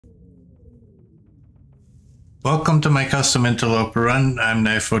Welcome to my custom interloper run. I'm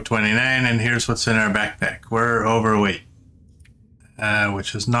Knifo29 and here's what's in our backpack. We're overweight,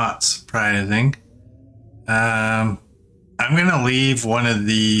 which is not surprising. I'm gonna leave one of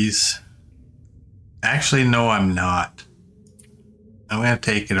these. Actually, no, I'm not. I'm gonna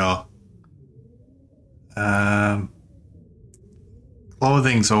take it all.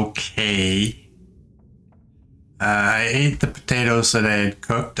 Clothing's okay. I ate the potatoes that I had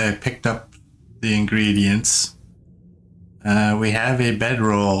cooked. I picked up the ingredients. We have a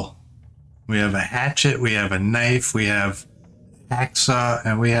bedroll. We have a hatchet. We have a knife. We have a hacksaw,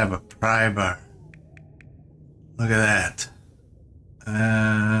 and we have a pry bar. Look at that.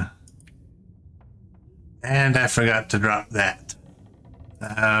 And I forgot to drop that.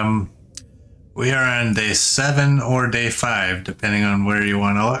 We are on day 7 or day 5, depending on where you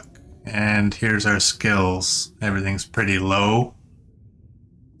want to look. And here's our skills. Everything's pretty low.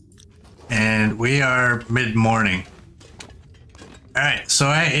 And we are mid-morning. Alright, so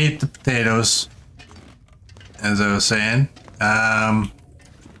I ate the potatoes, as I was saying.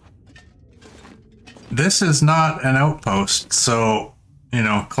 This is not an outpost, so, you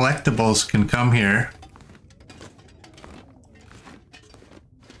know, collectibles can come here.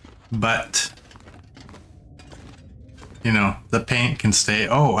 But, you know, the paint can stay.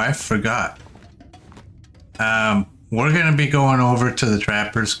 Oh, I forgot. We're going to be going over to the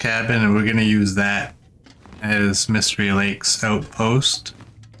trapper's cabin, and we're going to use that as Mystery Lake's outpost.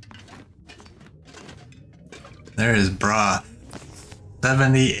 There is broth.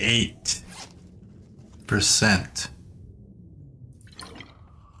 78%.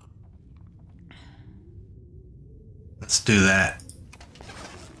 Let's do that.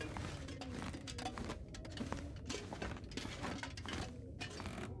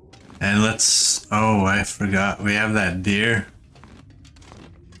 And let's... Oh, I forgot. We have that deer.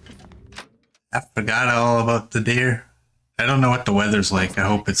 I forgot all about the deer. I don't know what the weather's like. I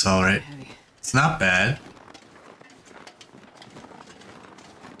hope it's alright. It's not bad.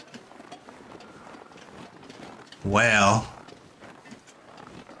 Well,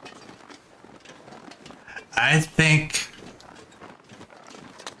 I think...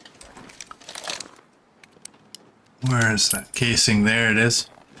 Where is that casing? There it is.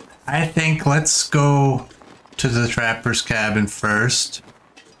 I think let's go to the trapper's cabin first.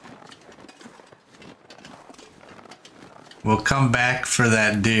 We'll come back for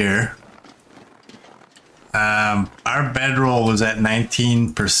that deer. Our bedroll was at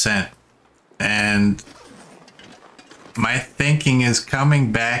 19%. And my thinking is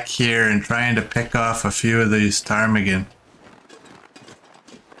coming back here and trying to pick off a few of these ptarmigan.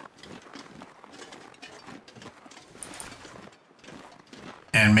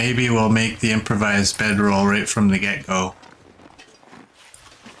 And maybe we'll make the improvised bedroll right from the get-go.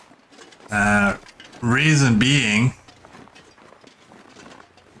 Reason being,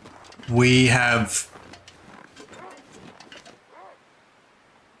 we have...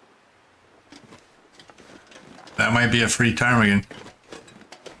 That might be a free ptarmigan.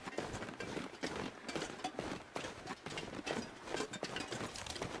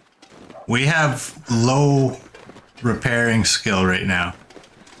 We have low repairing skill right now.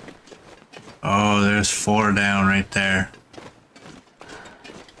 Oh, there's 4 down right there.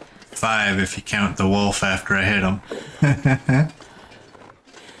 5 if you count the wolf after I hit him.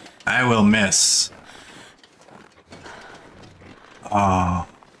 I will miss. Oh,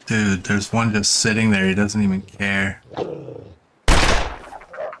 dude, there's one just sitting there. He doesn't even care. Alright,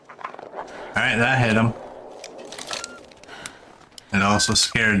 that hit him. It also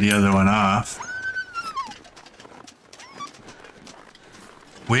scared the other one off.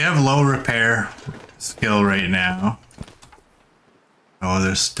 We have low repair skill right now. Oh,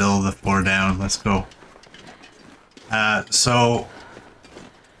 there's still the 4 down. Let's go. So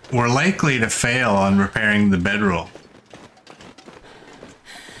we're likely to fail on repairing the bedroll.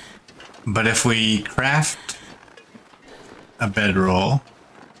 But if we craft a bedroll,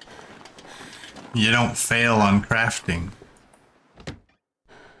 you don't fail on crafting.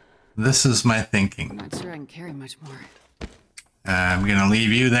 This is my thinking. I'm not sure I can carry much more. I'm going to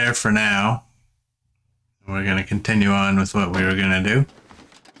leave you there for now. We're going to continue on with what we were going to do.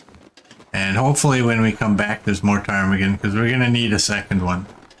 And hopefully when we come back there's more ptarmigan, because we're going to need a second one.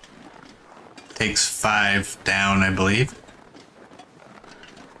 Takes 5 down, I believe.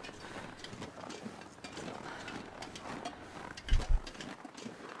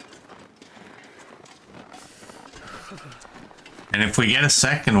 And if we get a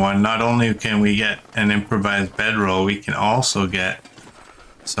second one, not only can we get an improvised bedroll, we can also get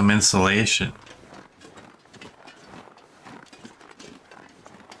some insulation.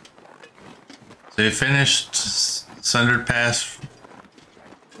 So you finished Sundered Pass.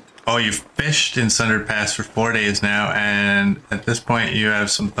 Oh, you've fished in Sundered Pass for 4 days now, and at this point you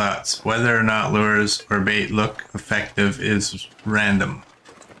have some thoughts. Whether or not lures or bait look effective is random.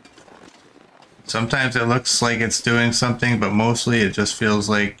 Sometimes it looks like it's doing something, but mostly it just feels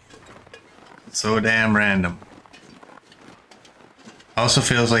like so damn random. Also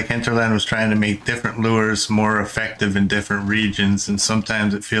feels like Hinterland was trying to make different lures more effective in different regions, and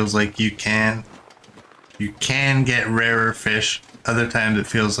sometimes it feels like you can get rarer fish. Other times it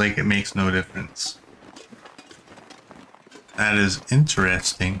feels like it makes no difference. That is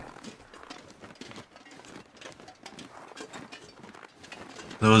interesting.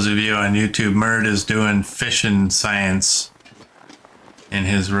 Those of you on YouTube, Murd is doing fishing science in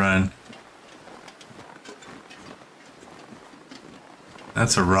his run.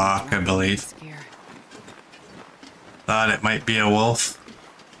 That's a rock, I believe. Thought it might be a wolf.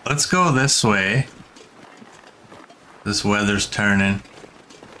 Let's go this way. This weather's turning.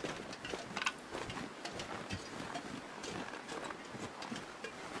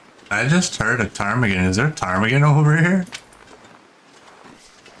 I just heard a ptarmigan. Is there a ptarmigan over here?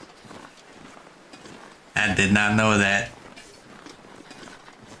 I did not know that.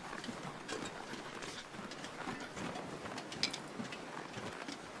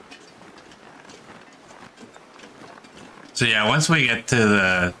 So yeah, once we get to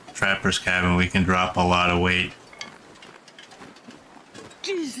the trapper's cabin, we can drop a lot of weight.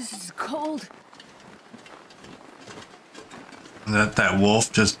 Jeez, this is cold. Is that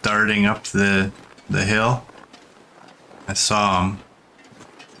wolf just darting up the hill? I saw him.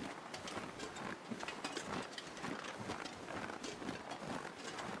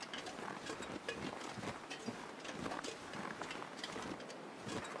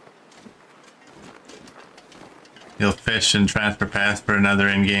 You'll fish and transfer pass for another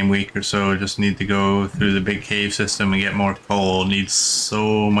in-game week or so. Just need to go through the big cave system and get more coal. Needs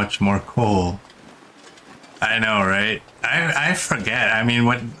so much more coal. I know, right? I forget. I mean,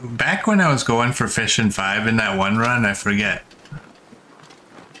 back when I was going for fishing 5 in that one run, I forget.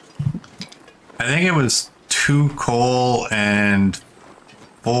 I think it was 2 coal and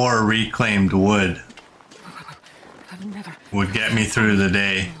 4 reclaimed wood would get me through the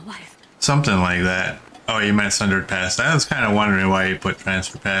day. Something like that. Oh, you meant Sundered Pass. I was kind of wondering why you put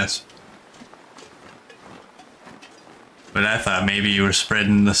Transfer Pass. But I thought maybe you were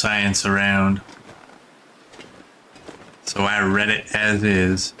spreading the science around. So I read it as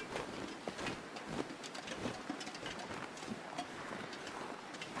is.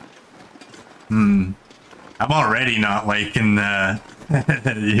 I'm already not liking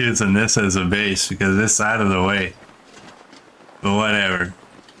using this as a base because it's out of the way. But whatever.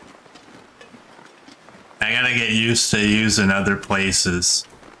 I gotta get used to using other places.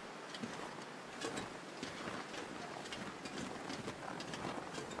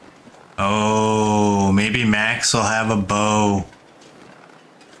 Oh, maybe Max will have a bow.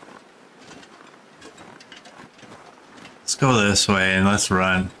 Let's go this way and let's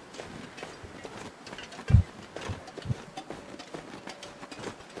run.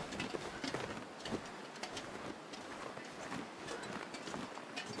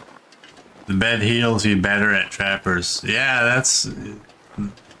 The bed heals you better at trappers. Yeah, that's...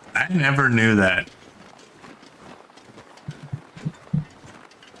 I never knew that.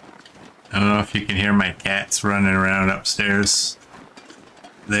 I don't know if you can hear my cats running around upstairs.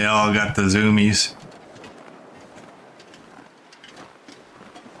 They all got the zoomies.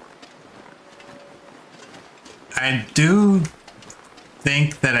 I do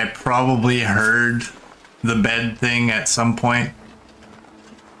think that I probably heard the bed thing at some point.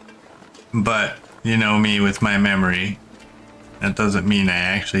 But, you know me with my memory. That doesn't mean I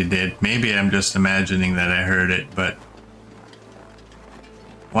actually did. Maybe I'm just imagining that I heard it, but...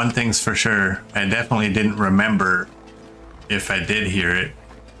 One thing's for sure, I definitely didn't remember if I did hear it.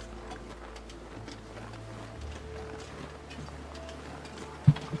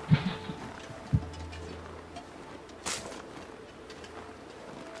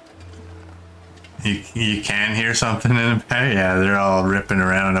 You can hear something in the bed? Yeah, they're all ripping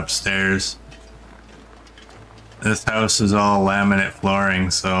around upstairs. This house is all laminate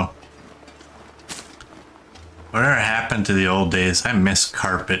flooring, so... Whatever happened to the old days? I miss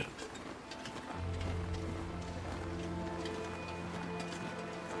carpet.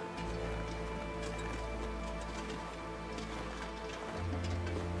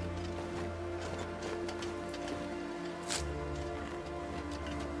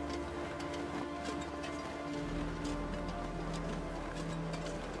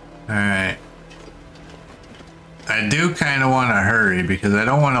 Alright. I I do kind of want to hurry because I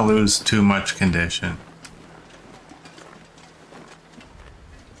don't want to lose too much condition.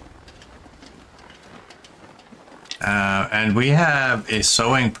 And we have a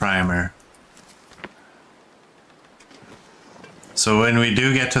sewing primer. So when we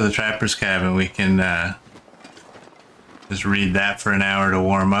do get to the trapper's cabin, we can just read that for an hour to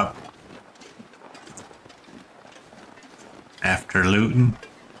warm up after looting.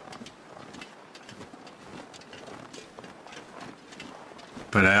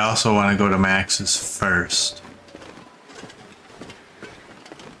 But I also want to go to Max's first.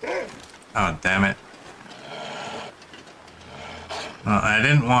 Oh, damn it. Well, I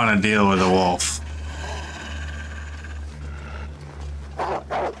didn't want to deal with a wolf.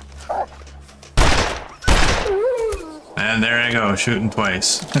 And there I go, shooting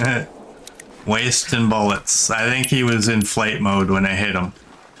twice. Wasting bullets. I think he was in flight mode when I hit him.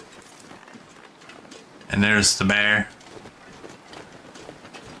 And there's the bear.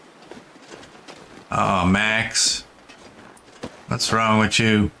 Oh, Max. What's wrong with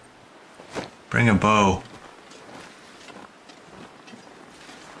you? Bring a bow.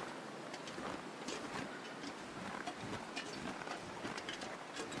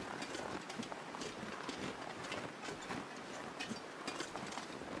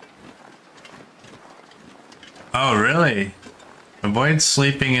 Oh, really? Avoid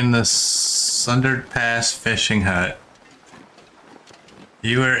sleeping in the Sundered Pass fishing hut.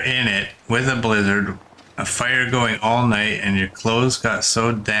 You were in it with a blizzard, a fire going all night, and your clothes got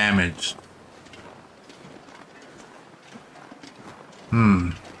so damaged.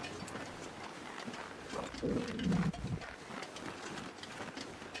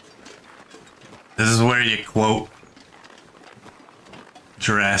 This is where you quote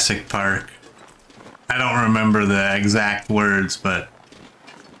Jurassic Park. I don't remember the exact words, but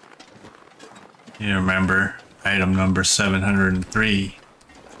you remember item number 703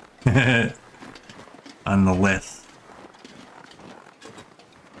 on the list.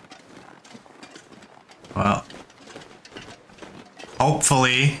 Well,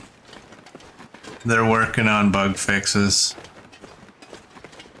 hopefully they're working on bug fixes,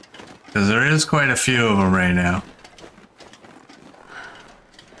 because there is quite a few of them right now.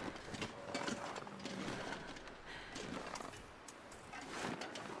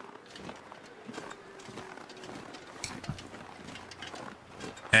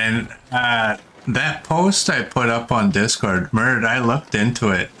 And that post I put up on Discord, Murd, I looked into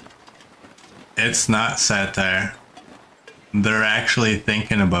it. It's not satire. They're actually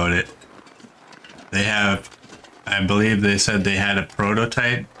thinking about it. They have, I believe they said they had a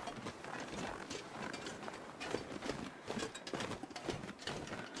prototype.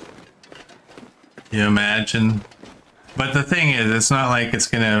 You imagine? But the thing is, it's not like it's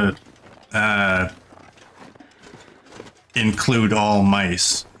gonna include all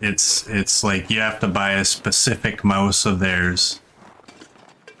mice. It's like you have to buy a specific mouse of theirs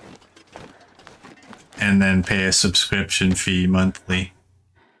and then pay a subscription fee monthly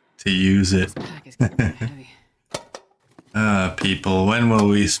to use it. This pack is getting heavy. People, when will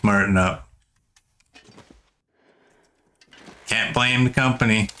we smarten up? Can't blame the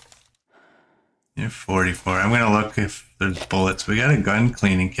company. You're 44. I'm gonna look if there's bullets. We got a gun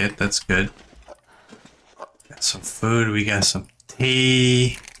cleaning kit, that's good. Got some food, we got some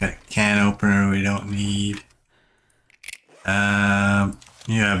tea. Got a can opener we don't need.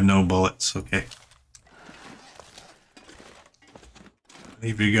 You have no bullets, okay.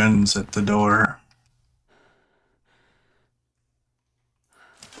 Leave your guns at the door.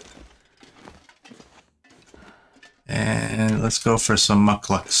 And let's go for some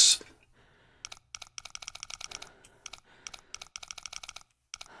mucklucks.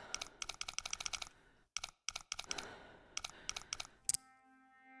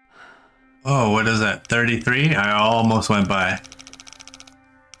 Oh, what is that? 33? I almost went by.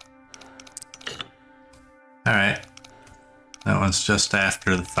 Alright. That one's just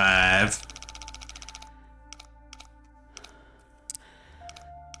after the 5.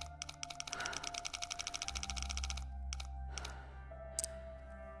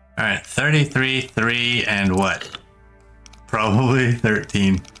 Alright, 33, 3, and what? Probably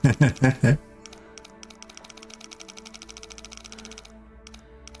 13.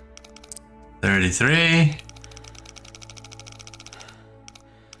 33.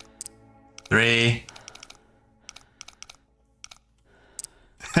 3.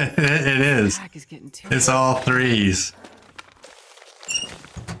 It is. It's all 3s.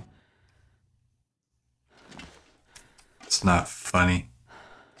 It's not funny.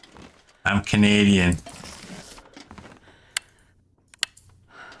 I'm Canadian.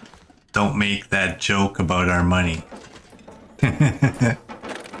 don't make that joke about our money.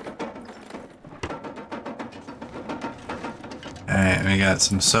 Alright, we got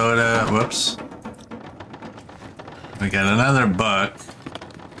some soda. Whoops. We got another book.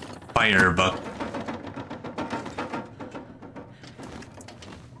 Fire book.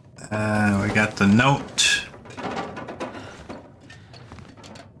 We got the note.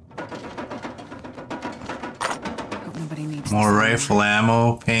 Hope nobody needs More rifle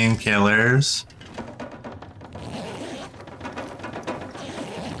ammo, painkillers.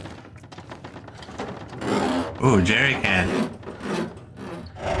 Ooh, jerry can.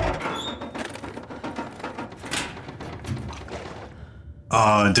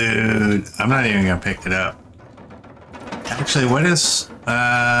 Oh, dude, I'm not even gonna pick it up. Actually, what is,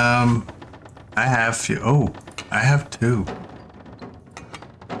 I have few, oh, I have two.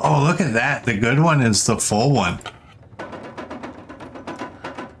 Oh, look at that. The good one is the full one.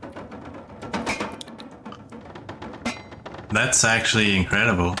 That's actually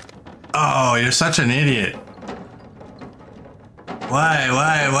incredible. Oh, you're such an idiot.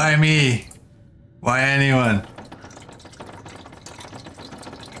 Why me? Why anyone?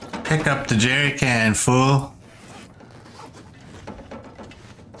 Pick up the jerry can, fool.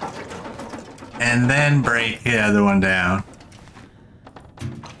 And then break the other one down.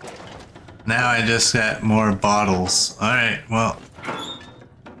 Now I just got more bottles. Alright, well.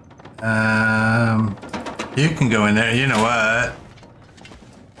 You can go in there. You know what?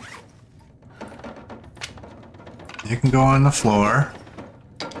 You can go on the floor.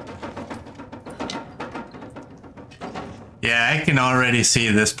 Yeah, I can already see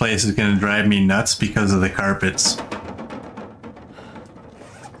this place is going to drive me nuts because of the carpets.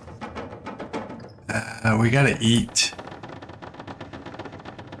 We gotta eat.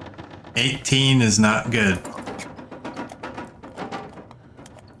 18 is not good.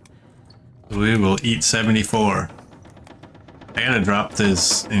 We will eat 74. I gotta drop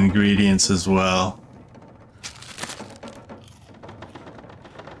this ingredients as well.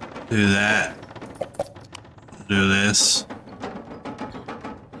 Do that. Do this.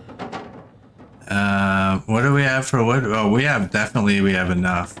 What do we have for wood? Oh, we have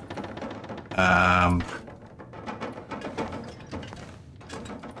enough.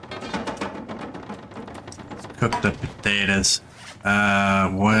 Cook the potatoes.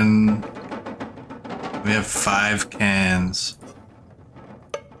 We have 5 cans.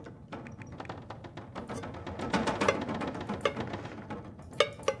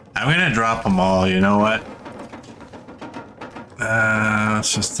 I'm gonna drop them all, you know what?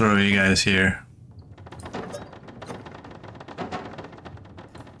 Let's just throw you guys here.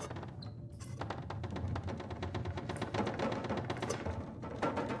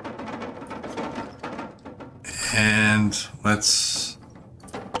 And let's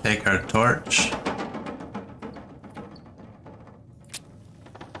take our torch.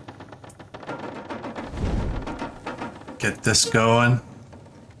 Get this going.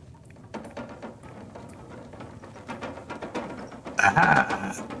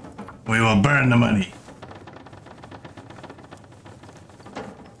 Aha! We will burn the money.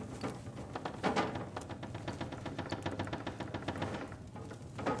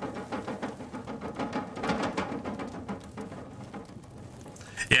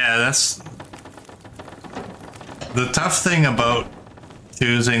 Yeah, that's the tough thing about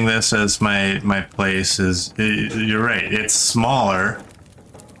choosing this as my place is, you're right, it's smaller.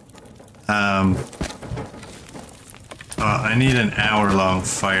 I need an hour-long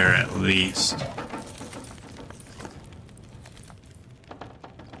fire at least.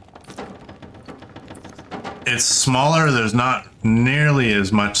 It's smaller, there's not nearly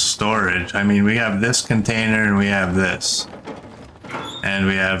as much storage. I mean, we have this container and we have this. And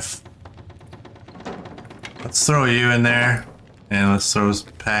we have... Let's throw you in there. And let's throw a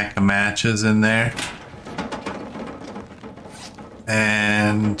pack of matches in there.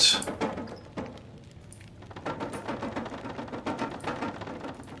 And...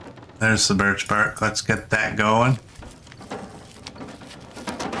 there's the birch bark. Let's get that going.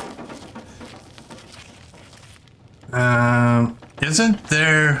 Isn't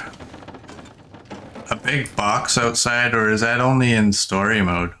there a big box outside, or is that only in story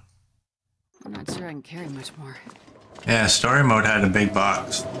mode? I'm not sure I can carry much more. Yeah, story mode had a big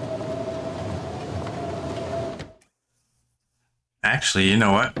box. Actually, you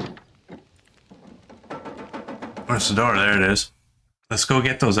know what? Where's the door? There it is. Let's go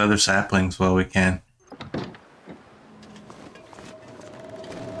get those other saplings while we can.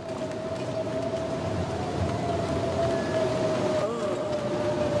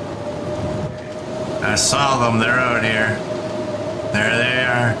 I saw them. They're out here. There they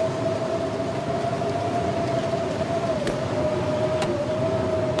are.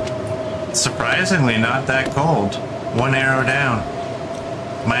 Surprisingly, not that cold. 1 arrow down.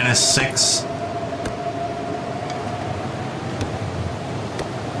 -6.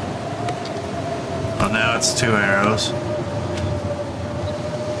 Well, now it's 2 arrows.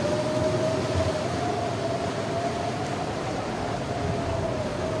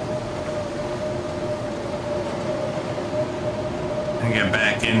 And get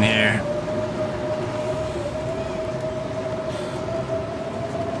back in here.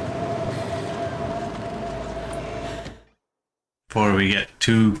 Before we get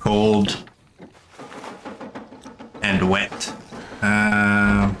too cold and wet.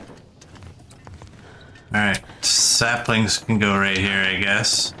 Alright, saplings can go right here, I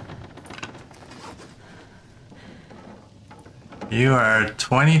guess. You are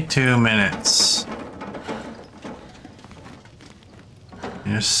 22 minutes.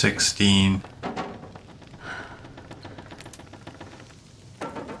 You're 16.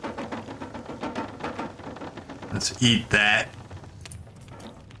 Let's eat that.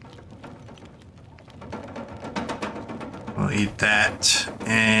 We'll eat that,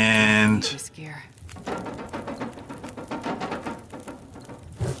 and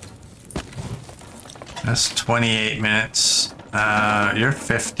that's 28 minutes. You're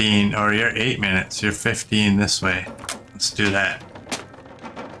 15, or you're 8 minutes. You're 15 this way. Let's do that.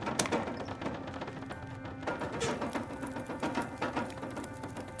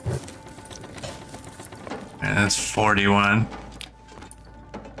 And that's 41.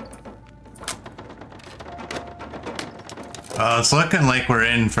 Oh, it's looking like we're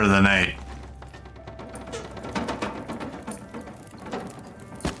in for the night.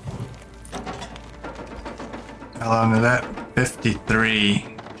 How long is that?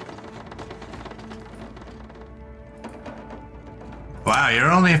 53. Wow,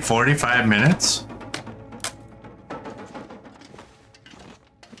 you're only 45 minutes?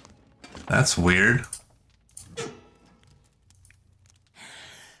 That's weird.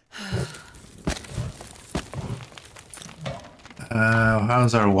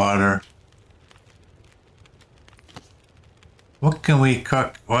 How's our water? What can we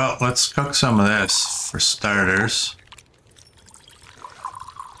cook? Well, let's cook some of this for starters.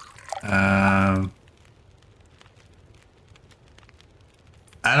 I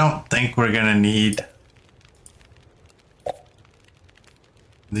don't think we're gonna need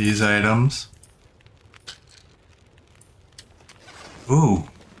these items. Ooh.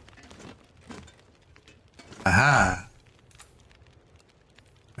 Aha.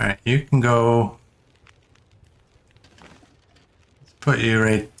 Alright, you can go. Let's put you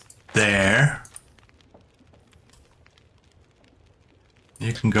right there.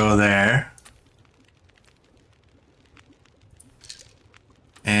 You can go there.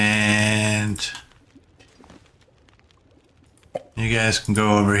 And you guys can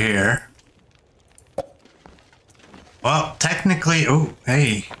go over here. Well, technically, oh,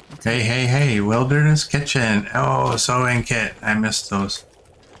 hey, Wilderness Kitchen. Oh, sewing kit. I missed those.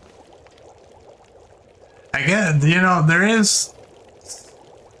 I guess, you know, there is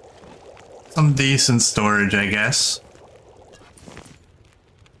some decent storage, I guess.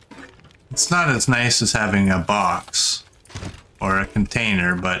 It's not as nice as having a box or a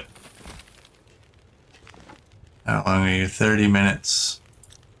container, but how long are you? 30 minutes.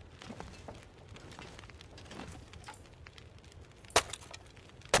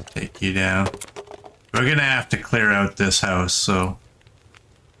 Take you down. We're gonna have to clear out this house, so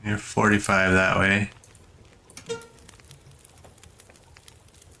you're 45 that way.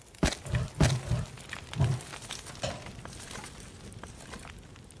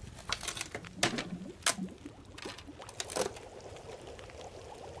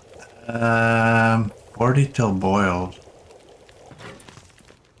 Um, 40 till boiled.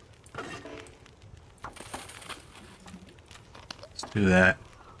 Let's do that.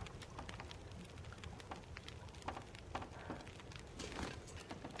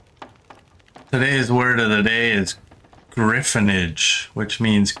 Today's word of the day is griffonage, which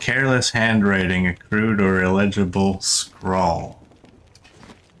means careless handwriting, a crude or illegible scrawl.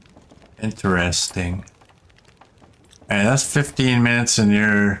 Interesting. Alright, that's 15 minutes and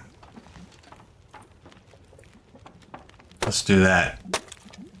you're... Let's do that.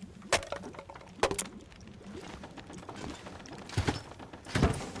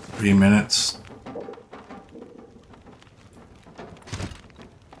 Three minutes.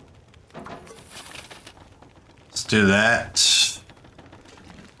 Let's do that.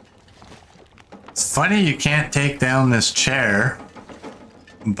 It's funny you can't take down this chair,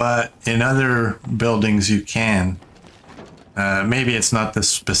 but in other buildings you can. Maybe it's not the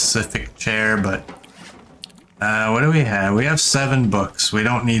specific chair, but What do we have? We have 7 books. We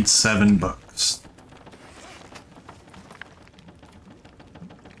don't need 7 books.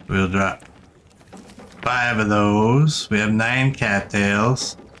 We'll drop 5 of those. We have 9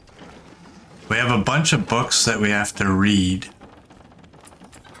 cattails. We have a bunch of books that we have to read.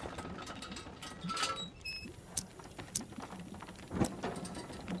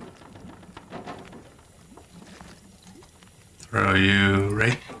 Throw you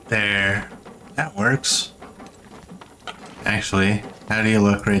right there. That works. Actually, how do you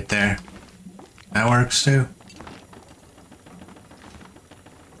look right there? That works too.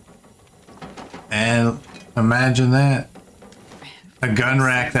 And imagine that. A gun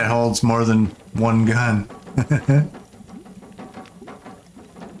rack that holds more than 1 gun.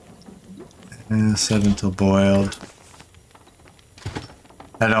 And set until boiled.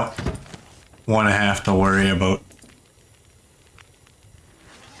 I don't want to have to worry about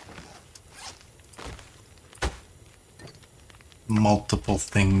multiple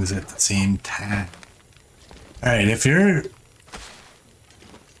things at the same time. All right, if you're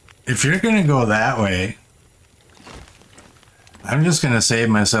gonna go that way, I'm just gonna save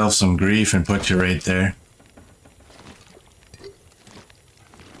myself some grief and put you right there.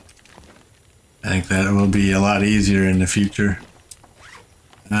 I think that will be a lot easier in the future.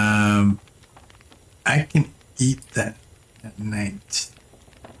 I can eat that at night.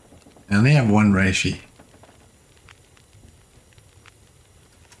 I only have 1 reishi.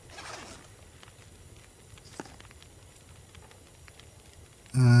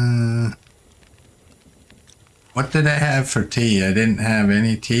 What did I have for tea? I didn't have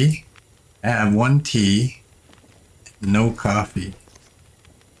any tea. I have 1 tea, no coffee.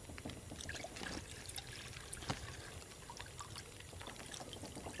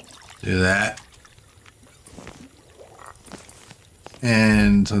 Do that.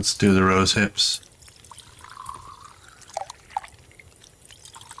 And let's do the rose hips.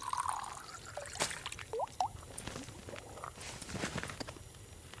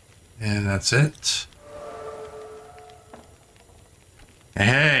 And that's it.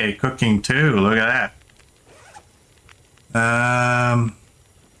 Hey, cooking too. Look at that.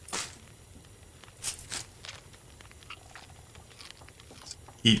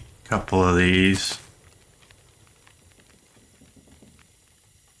 Eat a couple of these.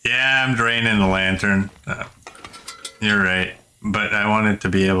 Yeah, I'm draining the lantern. You're right. But I wanted to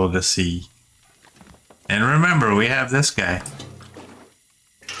be able to see. And remember, we have this guy.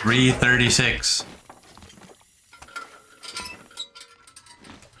 336.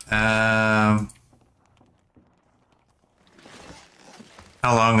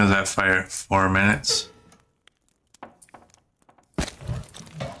 How long is that fire? 4 minutes.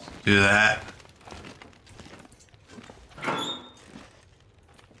 Do that.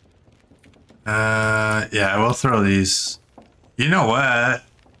 Yeah, we'll throw these. You know what?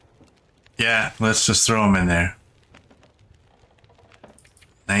 Yeah, let's just throw them in there.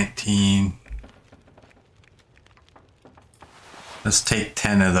 19. Let's take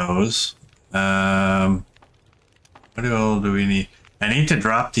 10 of those. What all do we need? I need to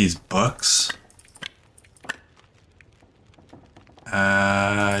drop these books.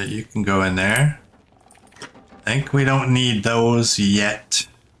 You can go in there. I think we don't need those yet.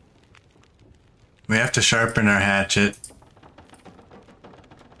 We have to sharpen our hatchet.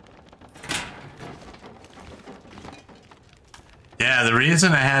 Yeah, the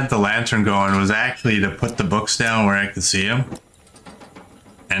reason I had the lantern going was actually to put the books down where I could see them.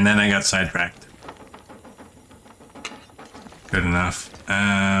 And then I got sidetracked. Good enough.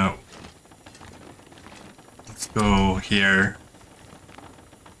 Let's go here.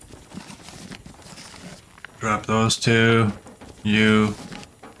 Drop those 2. You.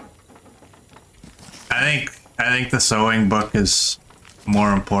 I think the sewing book is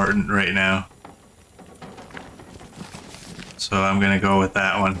more important right now. So I'm gonna go with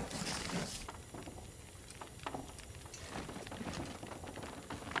that one.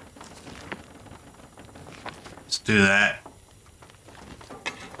 Let's do that.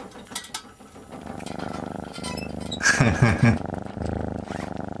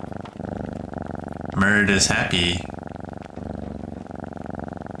 Murd is happy.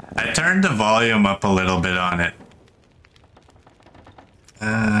 I turned the volume up a little bit on it.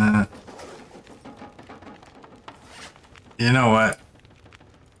 You know what?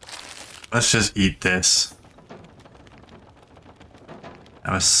 Let's just eat this.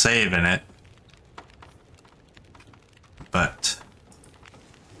 I was saving it. But...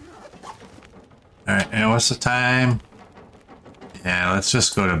 Alright, and what's the time? Yeah, let's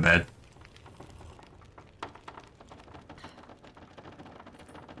just go to bed.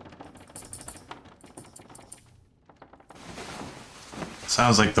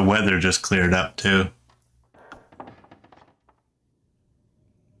 Sounds like the weather just cleared up too.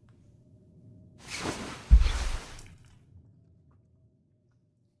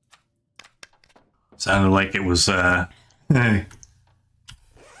 Sounded like it was gonna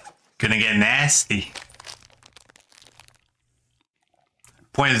get nasty.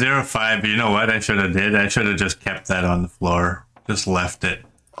 0.05, you know what I should have did? I should have just kept that on the floor. Just left it.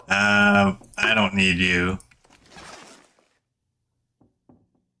 I don't need you.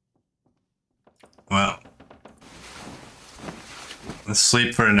 Well, let's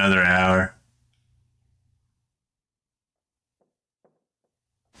sleep for another hour.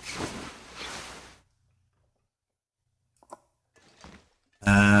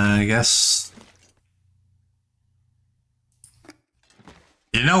 I guess.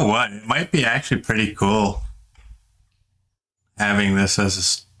 You know what? It might be actually pretty cool having this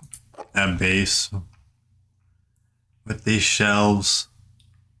as a base with these shelves.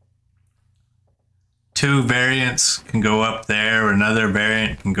 Two variants can go up there, or another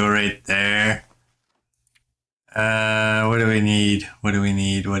variant can go right there. What do we need? What do we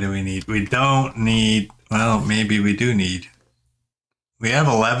need? What do we need? We don't need, well, maybe we do need. We have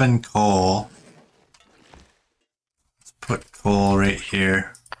 11 coal. Let's put coal right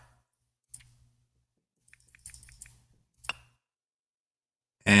here.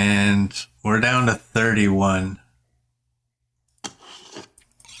 And we're down to 31.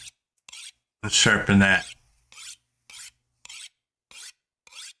 Let's sharpen that.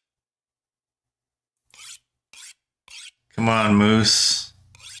 Come on, Moose.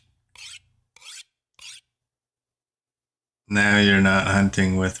 Now you're not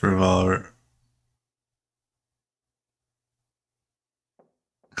hunting with revolver.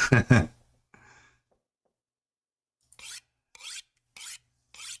 I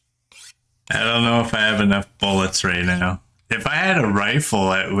don't know if I have enough bullets right now. If I had a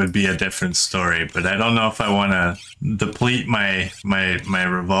rifle, it would be a different story, but I don't know if I want to deplete my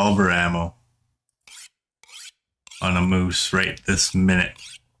revolver ammo on a moose right this minute.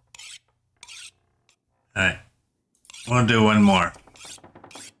 Alright. We'll do one more.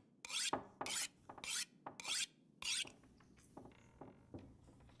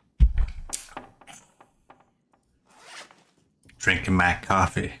 Drinking my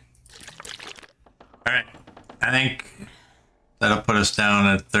coffee. Alright. I think that'll put us down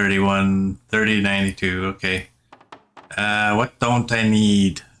at 30.92. Okay. What don't I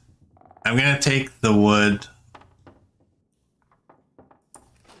need? I'm gonna take the wood.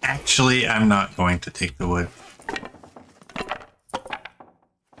 Actually, I'm not going to take the wood.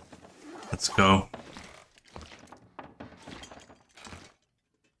 Let's go.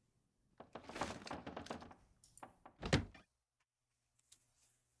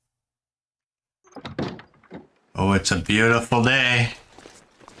 Oh, it's a beautiful day.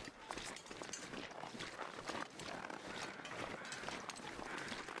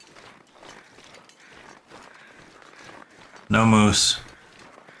 No moose.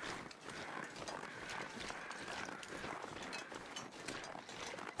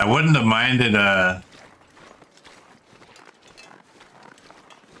 I wouldn't have minded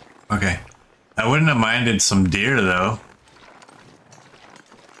okay. I wouldn't have minded some deer though.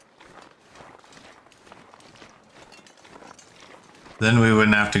 Then we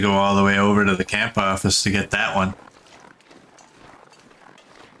wouldn't have to go all the way over to the camp office to get that one.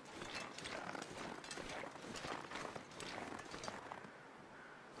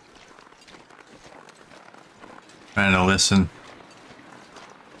 Trying to listen.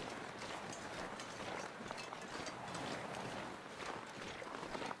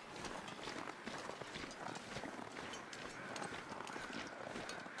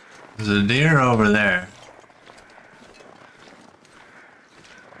 There's a deer over there.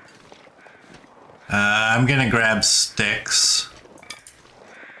 I'm gonna grab sticks.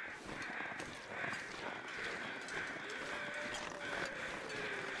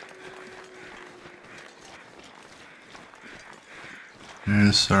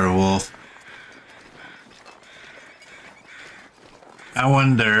 There's our wolf. I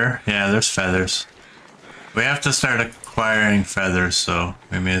wonder, yeah, there's feathers. We have to start acquiring feathers, so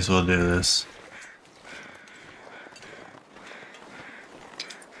we may as well do this.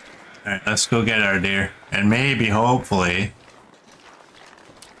 Alright, let's go get our deer. And maybe, hopefully...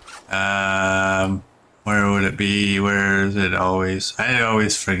 where would it be? Where is it always? I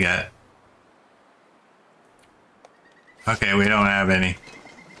always forget. Okay, we don't have any.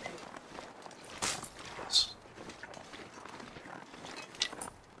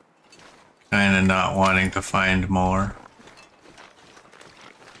 Kinda not wanting to find more.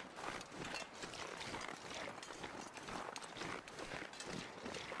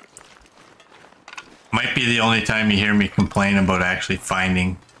 Might be the only time you hear me complain about actually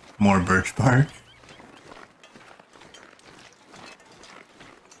finding more birch bark.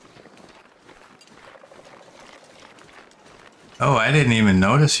 Oh, I didn't even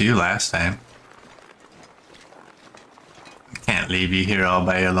notice you last time. I can't leave you here all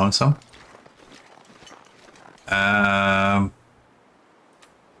by your lonesome.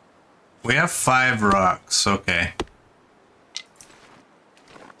 We have 5 rocks, okay.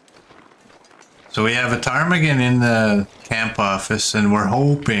 So we have a ptarmigan in the camp office, and we're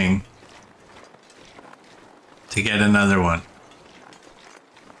hoping to get another one.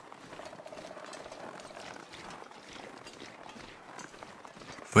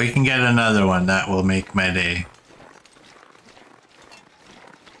 If we can get another one, that will make my day.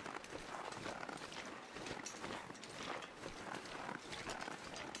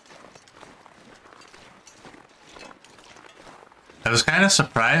 I was kind of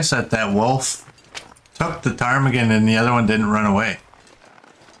surprised that that wolf took the ptarmigan and the other one didn't run away.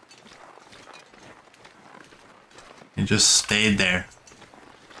 It just stayed there.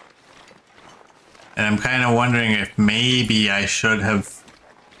 And I'm kind of wondering if maybe I should have...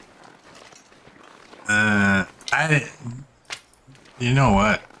 You know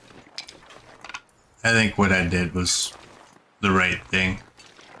what? I think what I did was the right thing.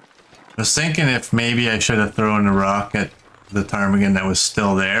 I was thinking if maybe I should have thrown a rock at the ptarmigan that was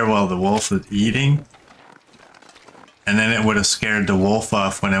still there while the wolf was eating. And then it would have scared the wolf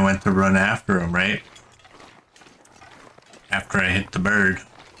off when I went to run after him, right? After I hit the bird.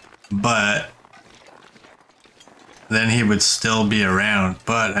 But then he would still be around,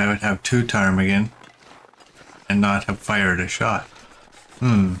 but I would have 2 ptarmigan and not have fired a shot.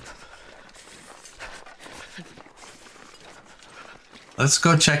 Let's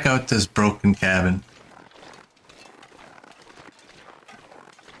go check out this broken cabin.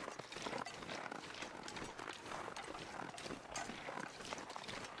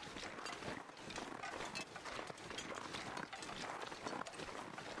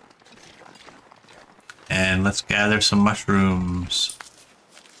 And let's gather some mushrooms.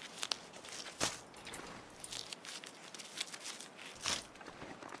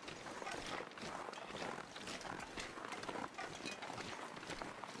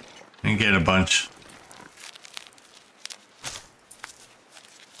 And get a bunch.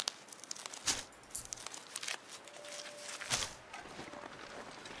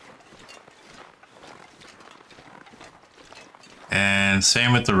 And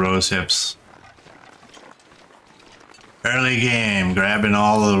same with the rose hips. Early game, grabbing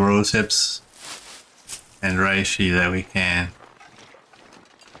all the rose hips and reishi that we can.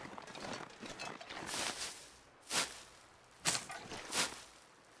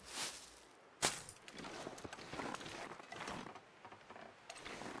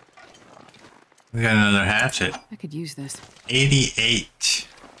 We got another hatchet. I could use this. 88.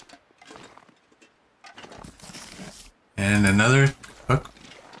 And another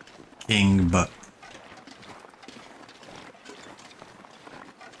cooking book.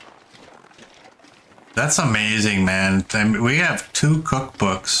 That's amazing, man. I mean, we have 2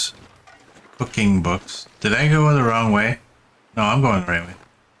 cookbooks. Cooking books. Did I go the wrong way? No, I'm going the right way.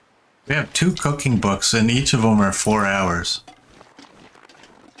 We have 2 cooking books and each of them are 4 hours.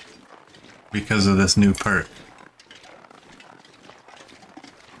 Because of this new perk.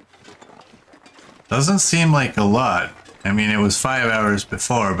 Doesn't seem like a lot. I mean, it was 5 hours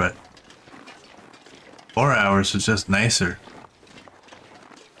before, but 4 hours is just nicer.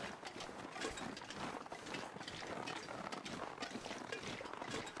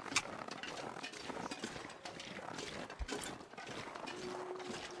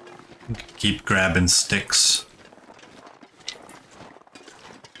 Keep grabbing sticks.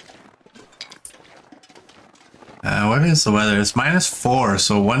 What is the weather? It's -4,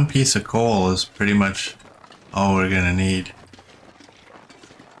 so 1 piece of coal is pretty much all we're gonna need.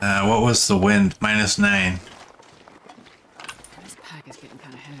 What was the wind? -9. This pack is getting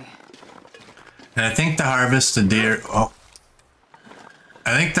kind of heavy. And I think to harvest a deer... Oh.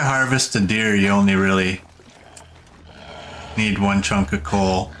 I think to harvest a deer, you only really need 1 chunk of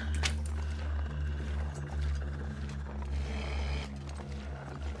coal.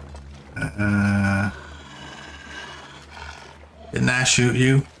 Didn't I shoot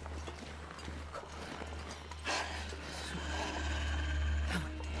you?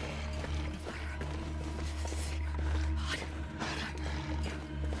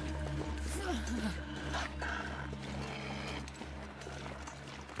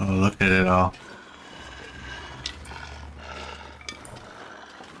 Oh, look at it all.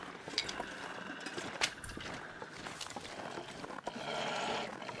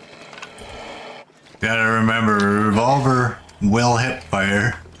 Gotta remember, a revolver will hip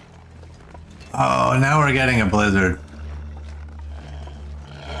fire. Oh, now we're getting a blizzard.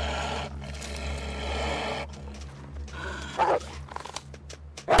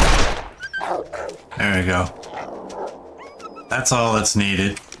 There we go. That's all that's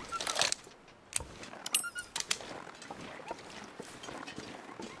needed.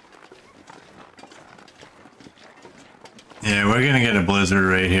 Yeah, we're gonna get a blizzard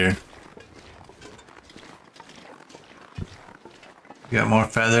right here. Got more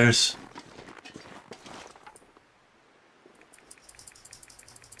feathers.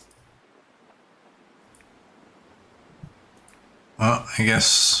 Well, I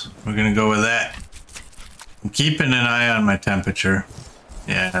guess we're gonna go with that. I'm keeping an eye on my temperature.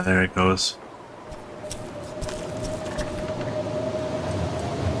 Yeah, there it goes.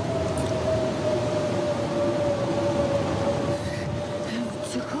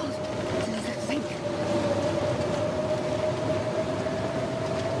 Too cold. I think.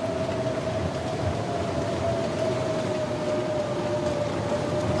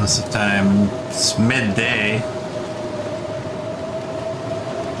 What's the time? It's midday.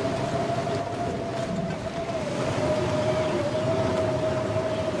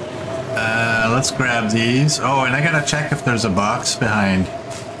 Let's grab these. Oh, and I gotta check if there's a box behind.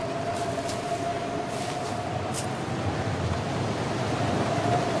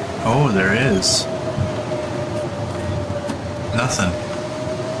 Oh, there is. Nothing.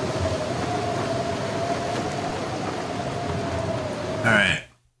 All right.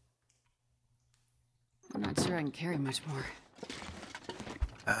 I'm not sure I can carry much more.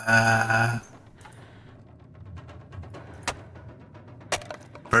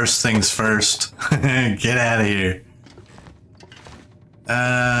 First things first. Get out of here.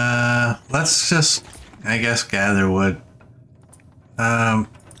 Let's just, I guess, gather wood.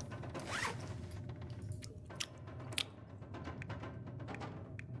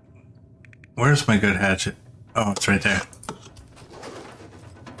 Where's my good hatchet? Oh, it's right there.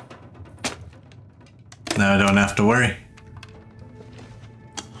 Now I don't have to worry.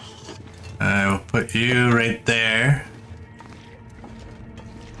 I will put you right there.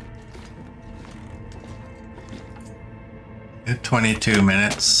 At 22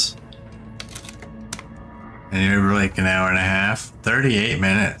 minutes. And you're like an hour and a half. 38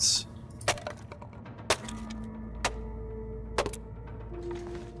 minutes.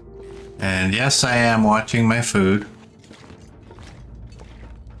 And yes, I am watching my food.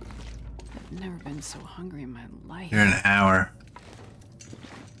 I've never been so hungry in my life. You're an hour.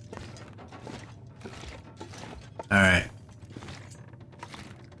 Alright.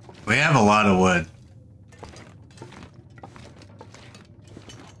 We have a lot of wood.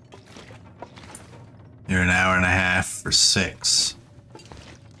 You're an hour and a half for 6.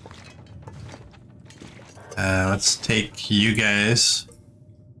 Let's take you guys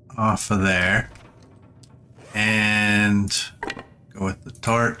off of there and go with the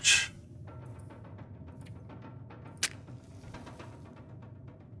torch.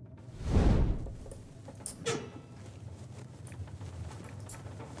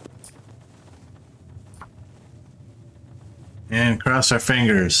 And cross our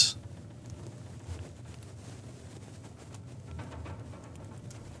fingers.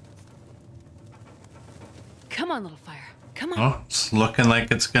 Come on, little fire. Come on. Oh, it's looking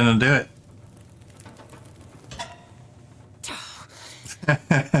like it's gonna do it.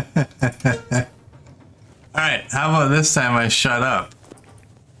 Alright, how about this time I shut up?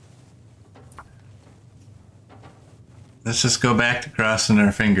 Let's just go back to crossing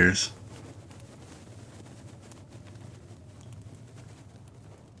our fingers.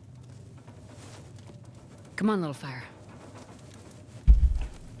 Come on, little fire.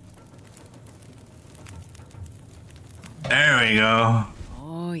 There we go.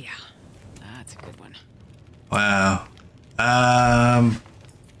 Oh, yeah. That's a good one. Wow.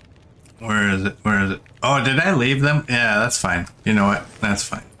 Where is it? Where is it? Oh, did I leave them? Yeah, that's fine. You know what? That's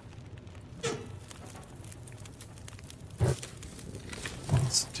fine.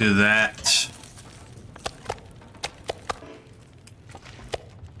 Let's do that.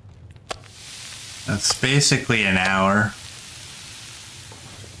 That's basically an hour.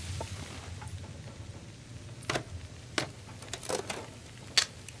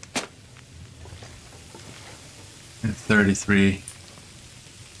 It's 33.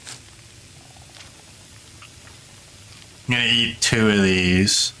 I'm gonna eat 2 of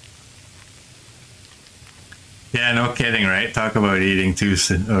these. Yeah, no kidding, right? Talk about eating too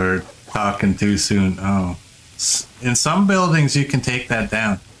soon or talking too soon. Oh, in some buildings you can take that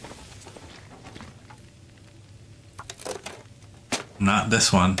down. Not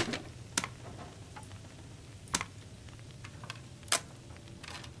this one.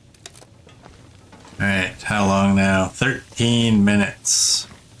 15 minutes.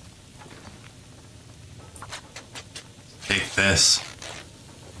 Take this.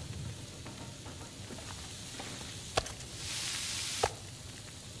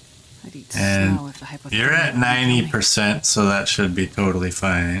 I'd eat And snow if the hypothermia you're at wouldn't kill me. 90%, so that should be totally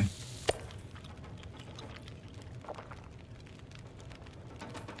fine.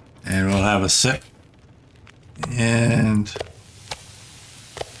 And we'll have a sip. And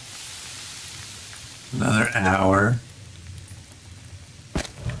another hour.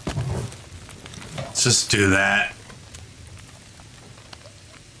 Let's just do that.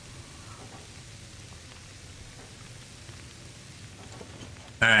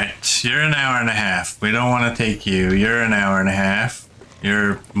 Alright, you're an hour and a half. We don't want to take you. You're an hour and a half.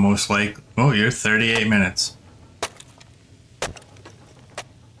 You're most likely... Oh, you're 38 minutes.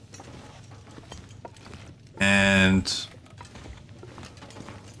 And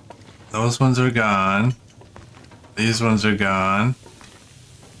those ones are gone. These ones are gone.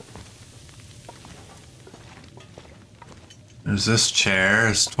 There's this chair.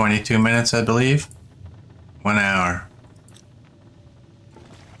 It's 22 minutes, I believe. 1 hour.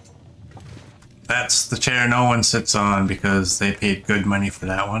 That's the chair no one sits on because they paid good money for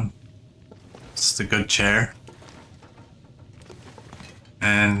that one. It's the good chair.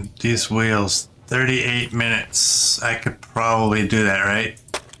 And these wheels, 38 minutes. I could probably do that, right?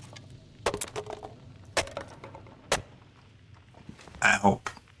 I hope.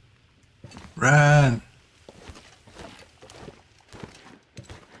 Run!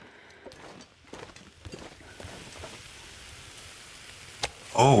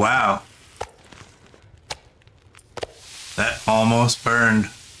 Oh, wow. That almost burned.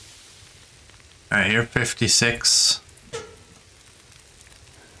 Alright, you're 56.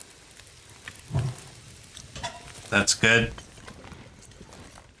 That's good.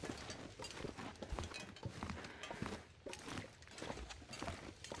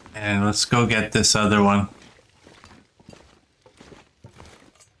 And let's go get this other one.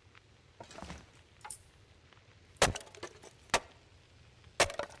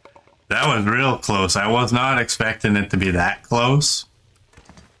 That was real close. I was not expecting it to be that close.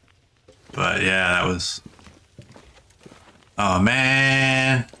 But yeah, that was... Oh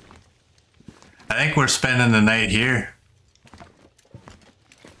man. I think we're spending the night here.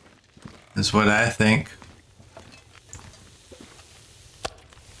 Is what I think.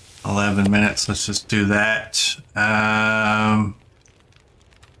 11 minutes. Let's just do that.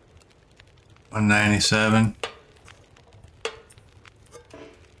 197.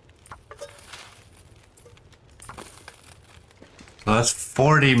 So that's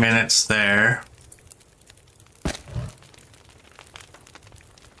 40 minutes there.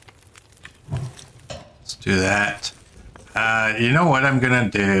 Let's do that. You know what I'm gonna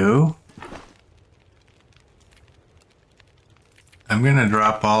do? I'm gonna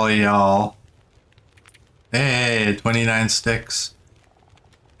drop all of y'all. Hey, 29 sticks.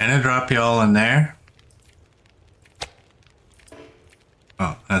 And I drop y'all in there.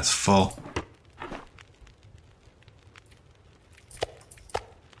 Oh, that's full.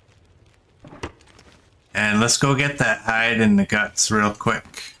 And let's go get that hide in the guts real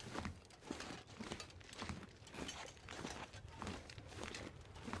quick.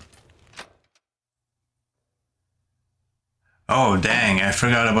 Oh, dang, I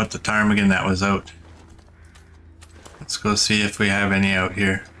forgot about the ptarmigan that was out. Let's go see if we have any out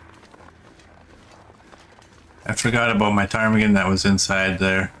here. I forgot about my ptarmigan that was inside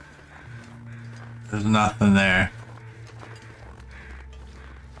there. There's nothing there.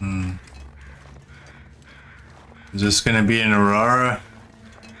 Is this gonna be an Aurora?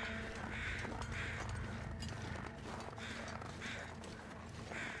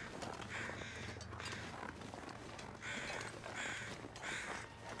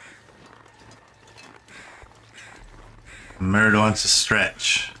 Murd wants to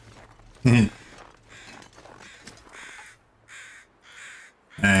stretch. Alright,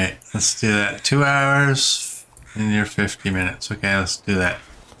 let's do that. 2 hours and you're 50 minutes. Okay, let's do that.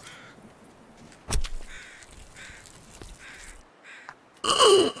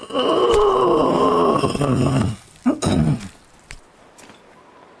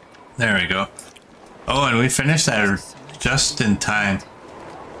 There we go. Oh, and we finished that just in time.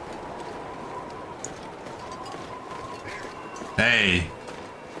 Hey.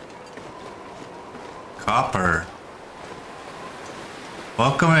 Copper.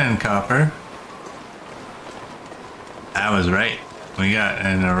 Welcome in, Copper. I was right. We got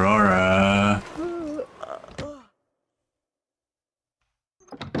an Aurora.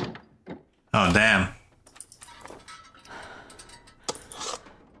 Oh, damn.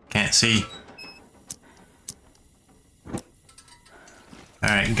 Can't see.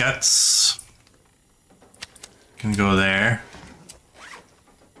 Alright, guts can go there.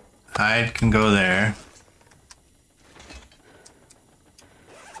 Hide can go there.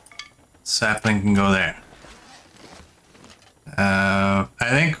 Sapling can go there. I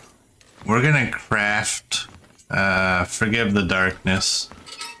think we're gonna craft Forgive the Darkness.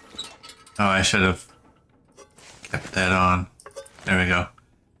 Oh, I should have kept that on. There we go.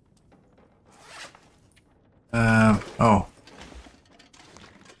 Oh.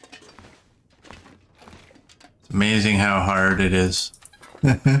 It's amazing how hard it is.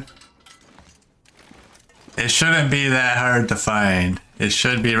 It shouldn't be that hard to find. It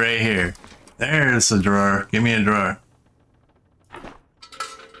should be right here. There's the drawer. Give me a drawer.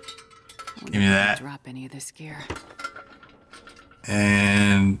 Give me that. Drop any of this gear.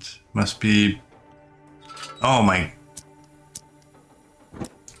 And must be. Oh my.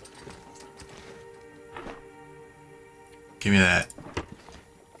 Give me that.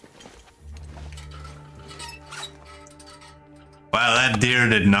 Wow, that deer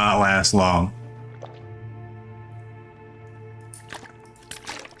did not last long.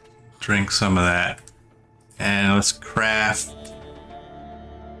 Drink some of that. And let's craft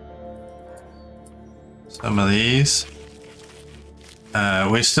some of these.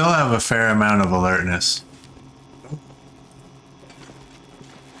 We still have a fair amount of alertness.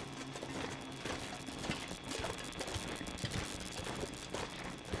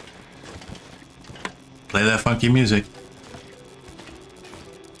 Play that funky music.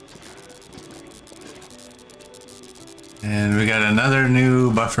 And we got another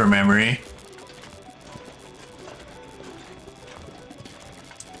new buffer memory.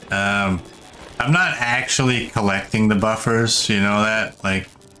 I'm not actually collecting the buffers, you know that? Like,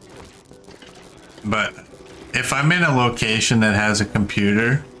 but if I'm in a location that has a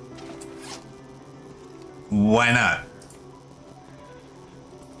computer, why not?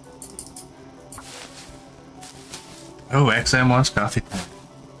 Oh, XM wants coffee time.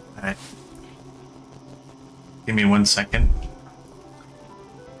 Alright. Give me 1 second.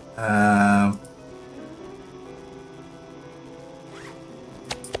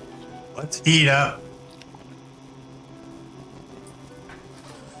 Let's eat up.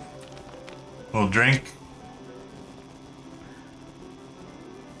 We'll drink.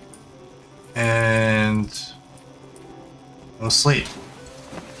 And we'll sleep.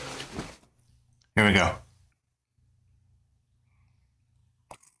 Here we go.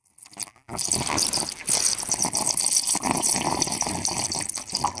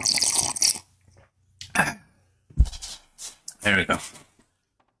 There we go.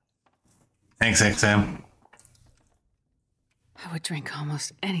 Thanks, XM. I would drink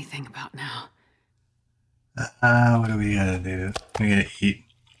almost anything about now. What do we gotta do? We gotta eat.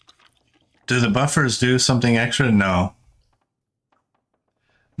 Do the buffers do something extra? No.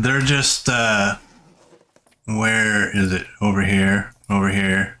 They're just, where is it? Over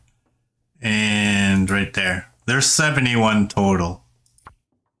here, and right there. There's 71 total,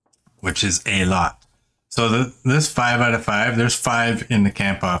 which is a lot. So this 5 out of 5, there's 5 in the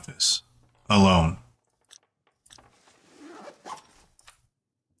camp office alone.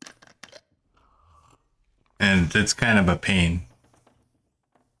 And it's kind of a pain,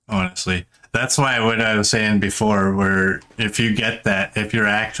 honestly. That's why what I was saying before, where if you get that, if you're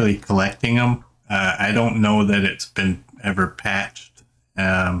actually collecting them, I don't know that it's been ever patched.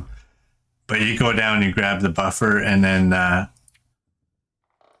 But you go down, you grab the buffer, and then,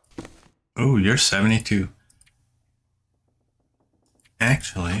 oh, you're 72.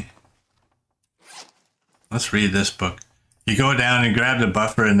 Actually, let's read this book. You go down and grab the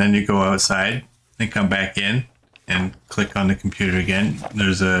buffer, and then you go outside and come back in and click on the computer again.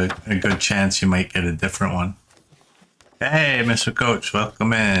 There's a good chance you might get a different one. Hey, Mr. Coach,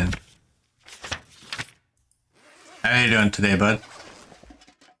 welcome in. How are you doing today, bud?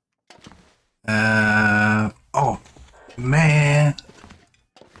 Oh, man.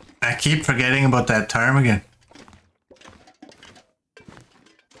 I keep forgetting about that ptarmigan.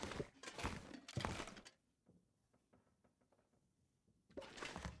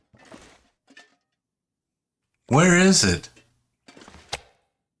 Where is it?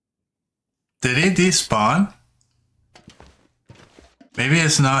 Did it despawn? Maybe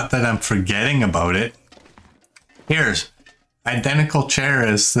it's not that I'm forgetting about it. Here's identical chair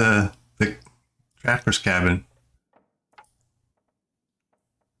as the trapper's cabin.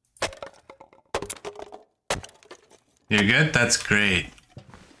 You're good? That's great.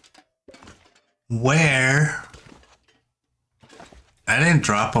 Where? I didn't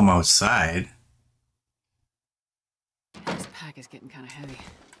drop them outside. This pack is getting kind of heavy.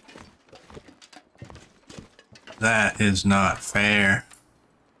 That is not fair.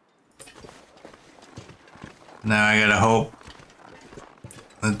 Now I gotta hope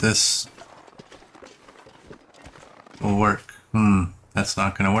that this will work. That's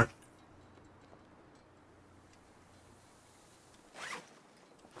not gonna work.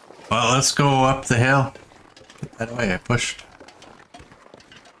 Well, let's go up the hill. Put that away, I pushed.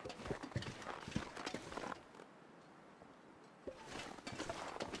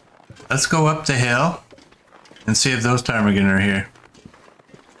 Let's go up the hill and see if those ptarmigan are here.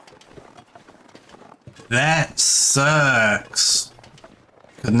 That sucks.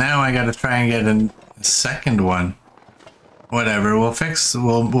 Cause now I gotta try and get a second one. Whatever, we'll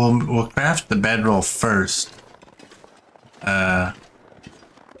craft the bedroll first.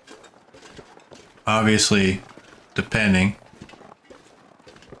 Obviously, depending.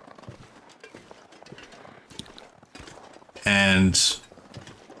 And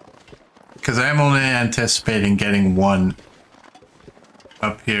because I'm only anticipating getting one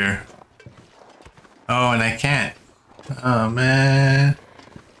up here. Oh, and I can't. Oh man,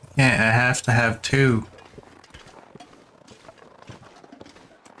 can't. I have to have two.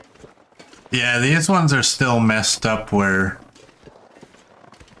 Yeah, these ones are still messed up where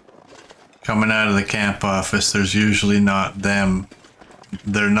coming out of the camp office, there's usually not them.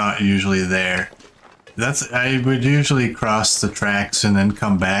 They're not usually there. I would usually cross the tracks and then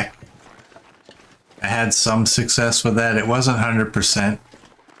come back. I had some success with that. It wasn't 100%,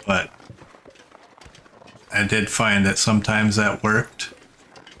 but I did find that sometimes that worked.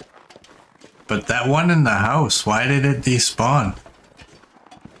 But that one in the house, why did it despawn?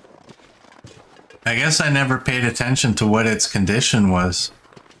 I guess I never paid attention to what its condition was.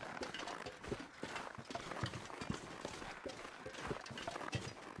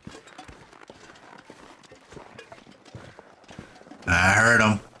 I heard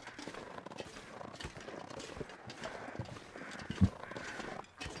him.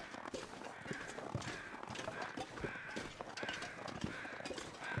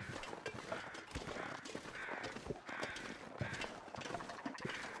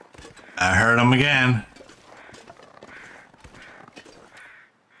 I heard him again.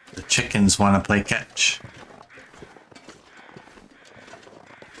 The chickens want to play catch.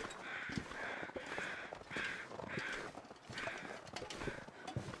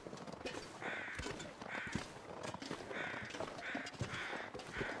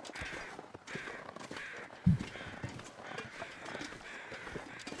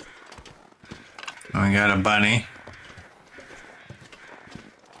 We got a bunny.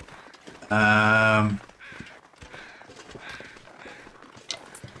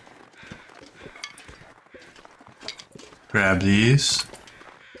 Grab these.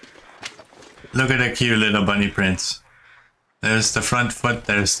 Look at the cute little bunny prints. There's the front foot,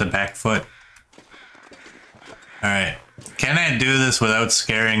 there's the back foot. Alright. Can I do this without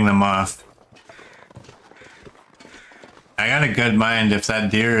scaring them off? I got a good mind if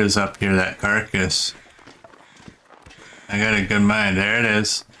that deer is up here, that carcass. I got a good mind. There it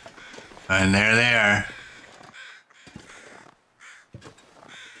is. And there they are.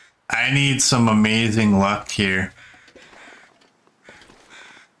 I need some amazing luck here.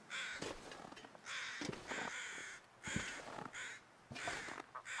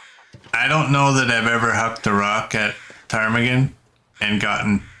 I don't know that I've ever hucked a rock at ptarmigan and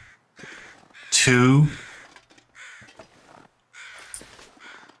gotten two.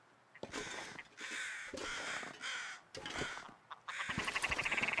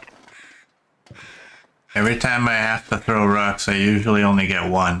 Every time I have to throw rocks, I usually only get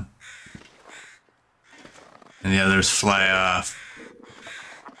one. And the others fly off.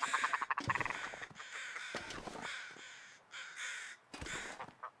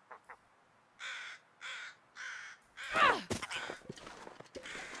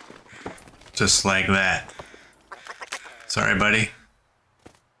 Just like that. Sorry, buddy.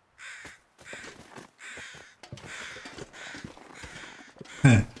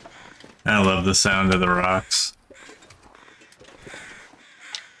 I love the sound of the rocks.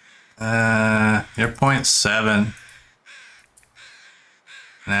 You're 0.7.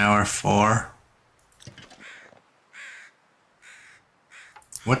 Now we're 4.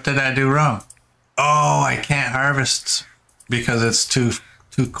 What did I do wrong? Oh, I can't harvest because it's too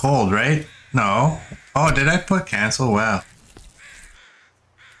cold, right? No. Oh, did I put cancel? Wow.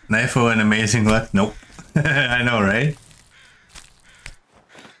 Knifo and amazing luck? Nope. I know, right?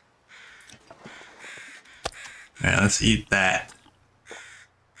 Alright, let's eat that.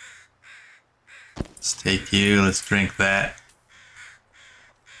 Let's take you, let's drink that.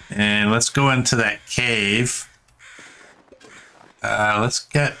 And let's go into that cave. Let's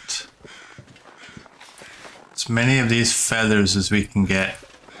get as many of these feathers as we can get.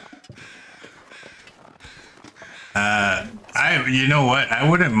 You know what? I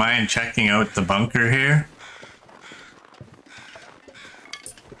wouldn't mind checking out the bunker here.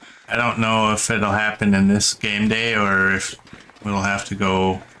 I don't know if it'll happen in this game day or if we'll have to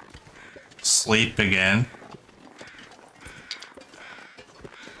go sleep again.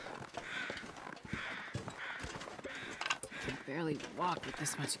 I barely walk with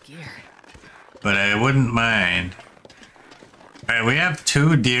this much gear. But I wouldn't mind. Alright, we have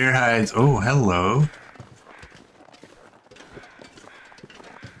 2 deer hides. Oh, hello.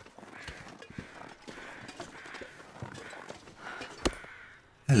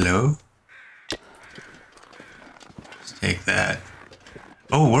 Hello. Let's take that.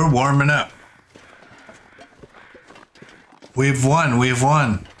 Oh, we're warming up. We've won, we've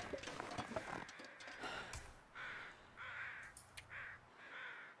won.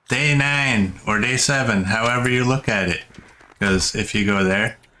 Day 9 or day 7, however you look at it. Because if you go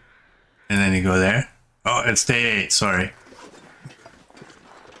there, and then you go there. Oh, it's day 8, sorry.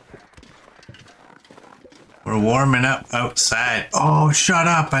 We're warming up outside. Oh, shut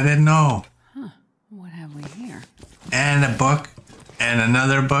up, I didn't know. Huh, what have we here? And a book, and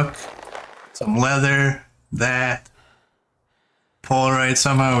another book. Some leather, that. Polaroid,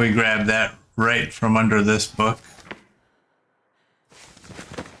 somehow we grabbed that right from under this book.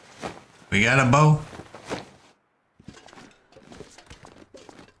 We got a bow.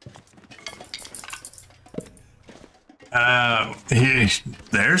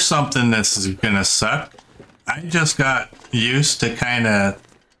 There's something that's gonna suck. I just got used to kind of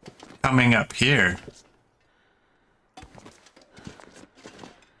coming up here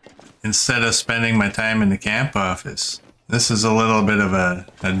instead of spending my time in the camp office. This is a little bit of a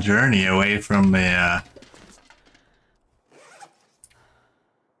journey away from the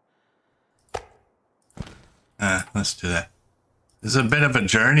let's do that. This is a bit of a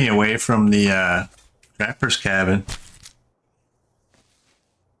journey away from the trapper's cabin.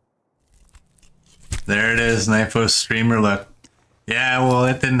 There it is, Knife's streamer luck. Yeah, well,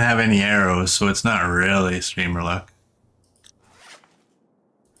 it didn't have any arrows, so it's not really streamer luck.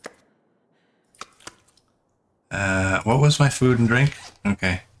 What was my food and drink?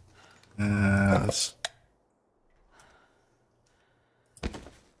 Okay. Let's...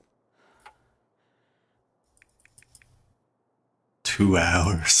 Two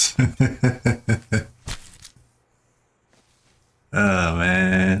hours. Oh,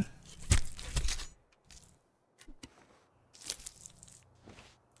 man.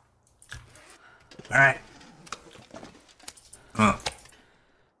 All right. Oh.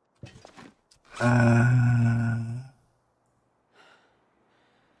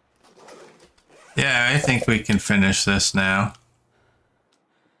 Yeah, I think we can finish this now.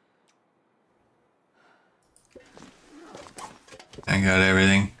 I got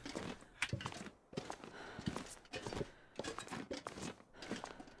everything.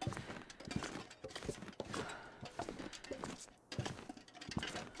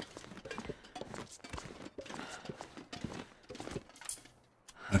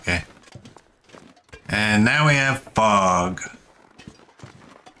 Okay. And now we have fog.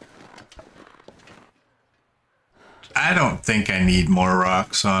 I don't think I need more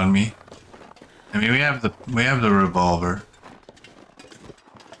rocks on me. I mean, we have the revolver.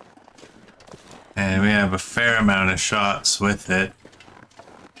 And we have a fair amount of shots with it.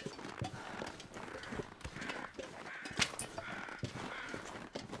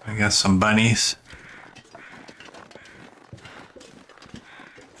 I got some bunnies.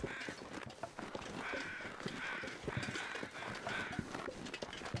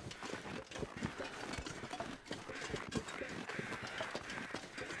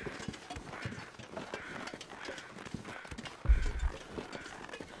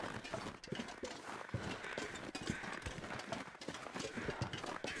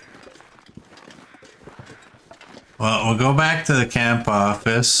 Well, we'll go back to the camp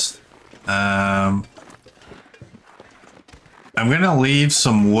office. I'm gonna leave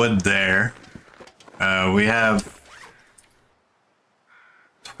some wood there. We have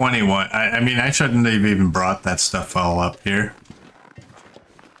 21. I mean, I shouldn't have even brought that stuff all up here.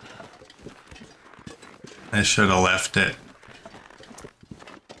 I should have left it.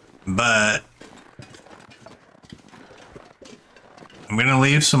 But I'm gonna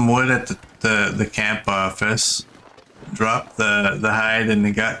leave some wood at the camp office. Drop the hide and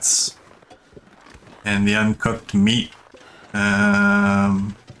the guts and the uncooked meat.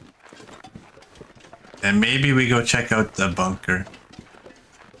 And maybe we go check out the bunker.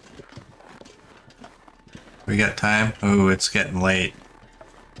 We got time? Oh, it's getting late.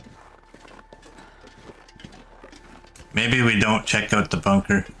 Maybe we don't check out the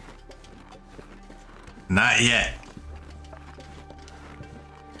bunker. Not yet.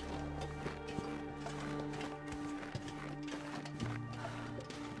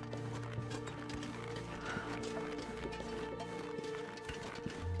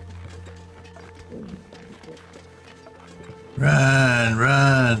 Run,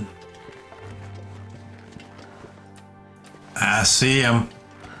 run. I see him.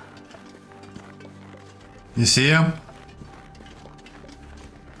 You see him?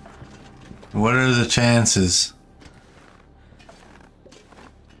 What are the chances?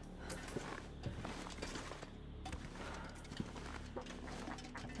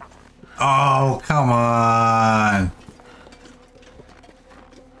 Oh, come on.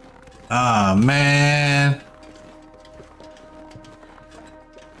 Oh, man.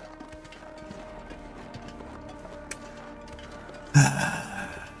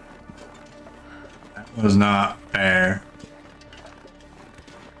 That was not fair.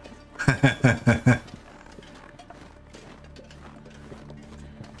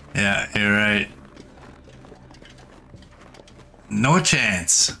 Yeah, you're right. No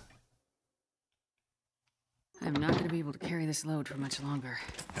chance. I'm not going to be able to carry this load for much longer.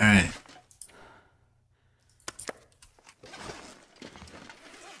 All right.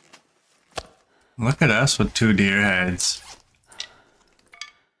 Look at us with 2 deer heads.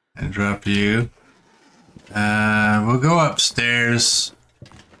 And drop you. We'll go upstairs.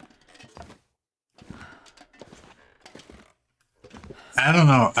 I don't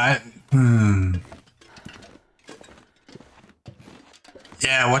know.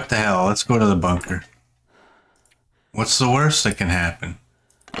 Yeah, what the hell? Let's go to the bunker. What's the worst that can happen?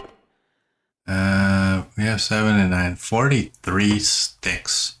 We have 7 and 9. 43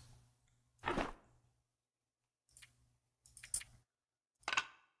 sticks. Let's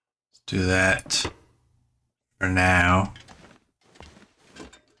do that for now.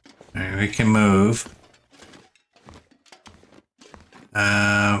 All right, we can move.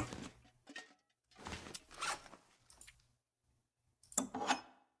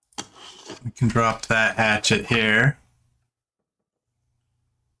 We can drop that hatchet here.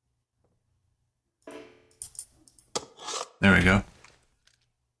 There we go.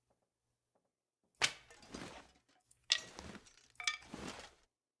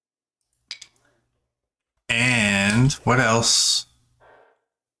 And what else?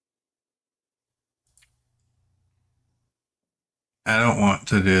 I don't want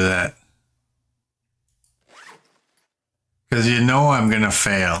to do that. Because you know I'm going to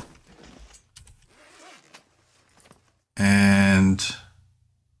fail. And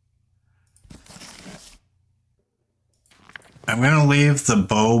I'm going to leave the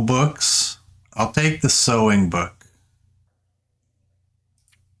bow books. I'll take the sewing book.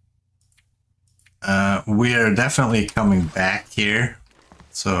 We are definitely coming back here.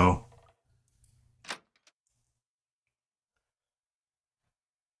 So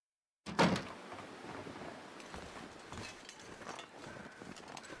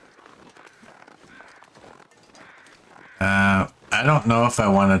I don't know if I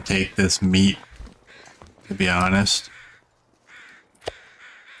want to take this meat, to be honest.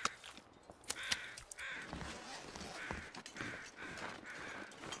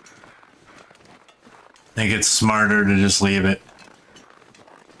 I think it's smarter to just leave it.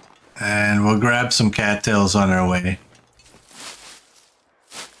 And we'll grab some cattails on our way.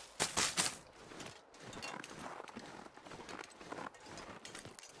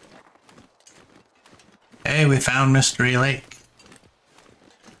 Hey, we found Mystery Lake.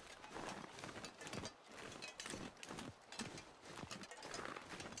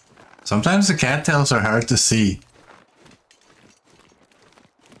 Sometimes the cattails are hard to see.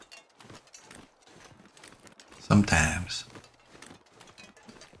 Sometimes.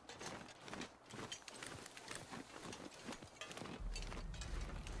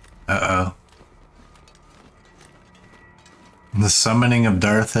 Uh-oh. The summoning of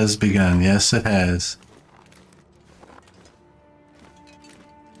Darth has begun. Yes, it has.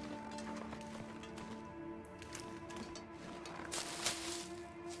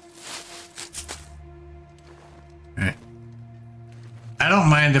 I don't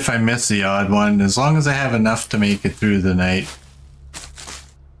mind if I miss the odd one, as long as I have enough to make it through the night.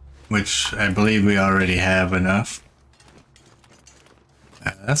 Which I believe we already have enough.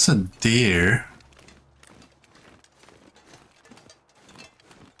 That's a deer.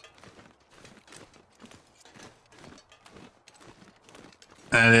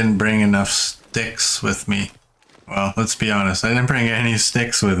 I didn't bring enough sticks with me. Well, let's be honest, I didn't bring any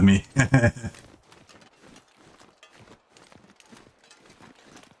sticks with me.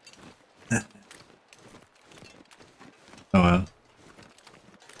 Oh well.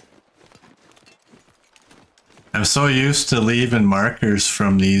 I'm so used to leaving markers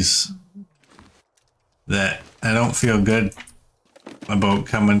from these that I don't feel good about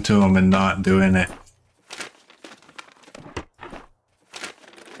coming to them and not doing it.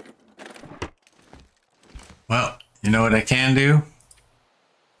 Well, You know what I can do?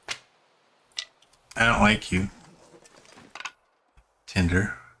 I don't like you.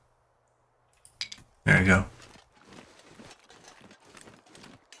 Tinder. There we go.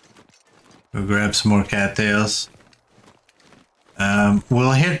 We'll grab some more cattails.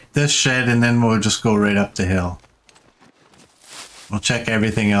 We'll hit this shed and then we'll just go right up the hill. We'll check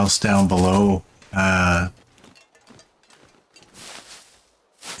everything else down below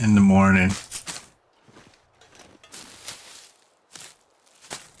in the morning.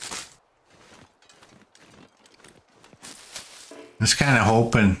 Just kind of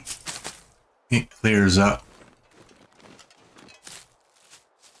hoping it clears up.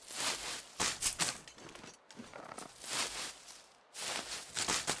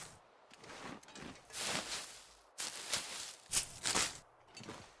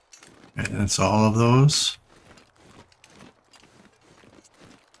 And that's all of those.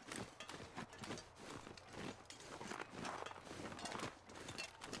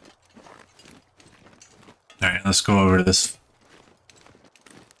 All right, let's go over this.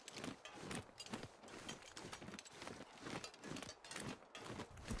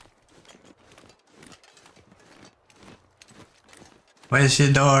 Where's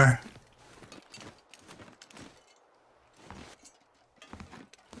your door?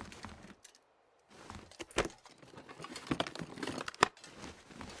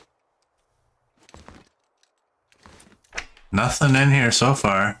 Nothing in here so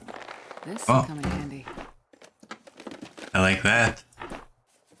far. This will come in handy. I like that.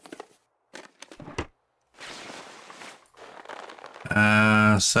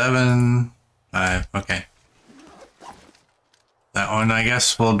 Seven, 5, okay. That one, I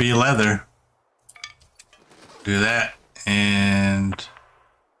guess, will be leather. Do that, and...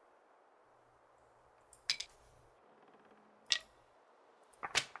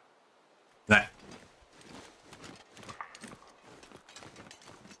 that.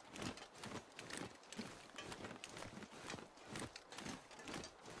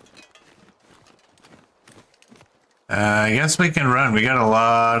 I guess we can run. We got a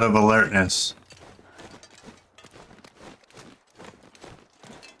lot of alertness.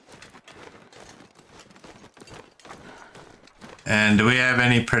 And do we have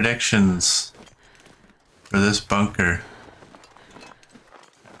any predictions for this bunker?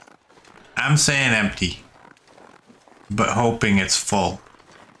 I'm saying empty, but hoping it's full.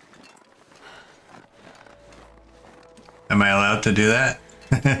 Am I allowed to do that?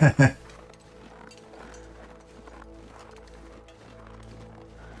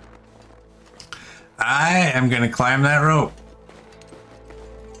 I am going to climb that rope.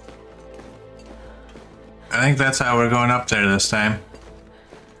 I think that's how we're going up there this time.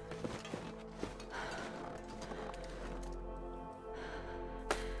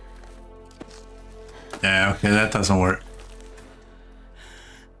 Yeah, okay, that doesn't work.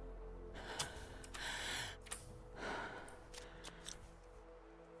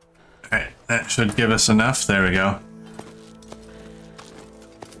 Alright, that should give us enough. There we go.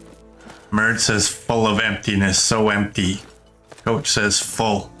 Merd says full of emptiness, so empty. Coach says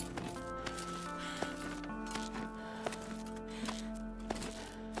full.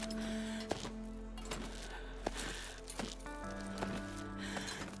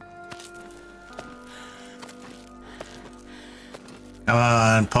 Come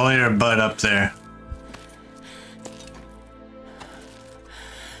on, pull your butt up there.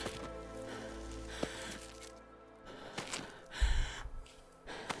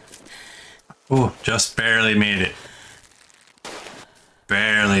 Ooh, just barely made it.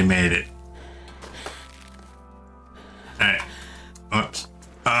 Barely made it. Alright. Whoops.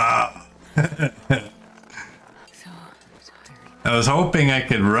 Ah. I was hoping I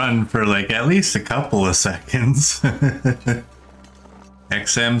could run for like at least a couple of seconds.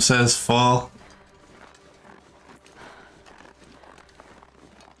 XM says full.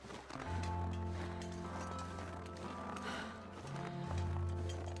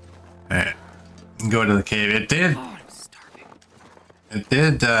 Alright. Go to the cave. It did. Oh, I'm starving. It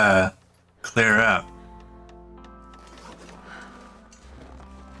did clear up.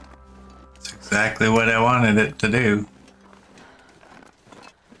 It's exactly what I wanted it to do.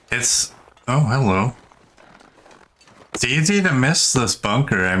 It's... oh, hello. It's easy to miss this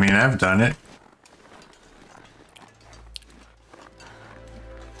bunker. I mean, I've done it.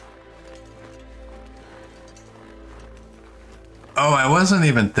 Oh, I wasn't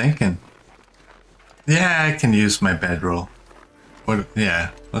even thinking. Yeah, I can use my bedroll. What?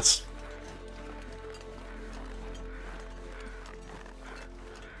 Yeah, let's...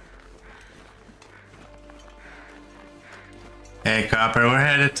 Hey, Copper, we're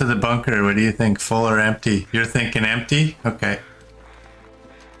headed to the bunker. What do you think, full or empty? You're thinking empty? Okay.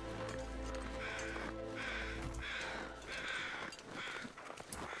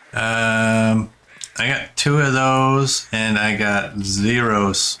 I got 2 of those, and I got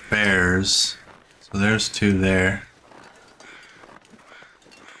 0 spares. So there's 2 there.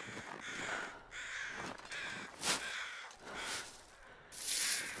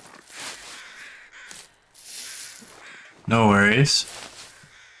 No worries.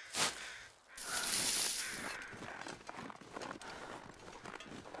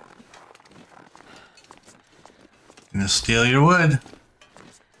 Gonna steal your wood.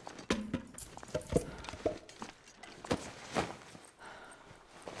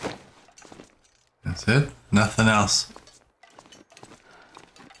 That's it? Nothing else.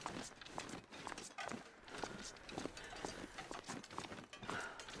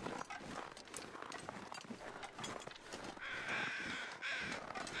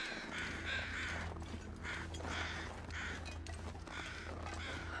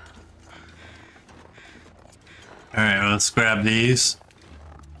 Alright, well, let's grab these.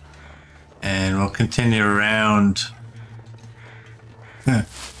 And we'll continue around.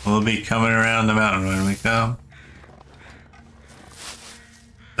 We'll be coming around the mountain when we come.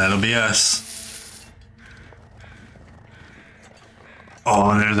 That'll be us.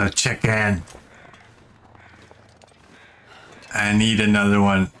 Oh, there's a chicken. I need another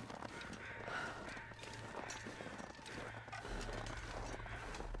one.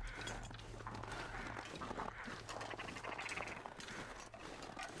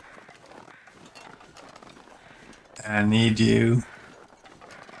 I need you.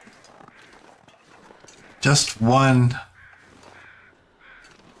 Just one.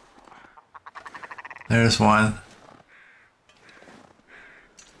 There's one.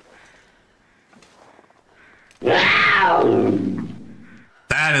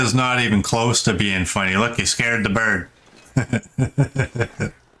 That is not even close to being funny. Look, he scared the bird.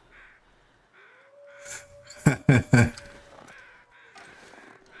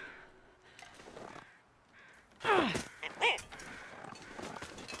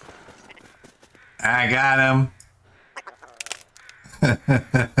 I got him.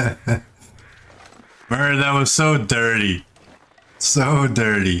 Bird, that was so dirty. So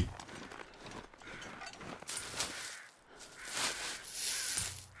dirty.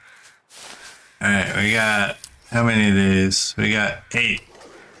 Alright, we got, how many of these? We got 8.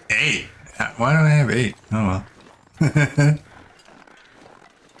 8? Why don't I have 8? Oh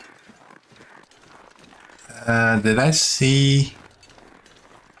well. Did I see?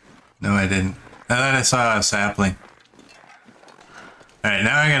 No, I didn't. I thought I saw a sapling. Alright,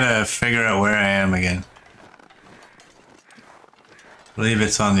 now I gotta figure out where I am again. I believe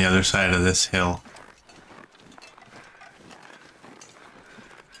it's on the other side of this hill.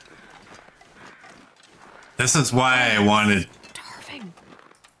 This is why I wanted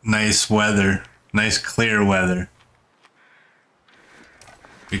nice weather, nice clear weather.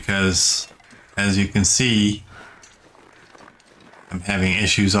 Because, as you can see, I'm having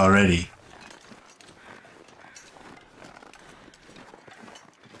issues already.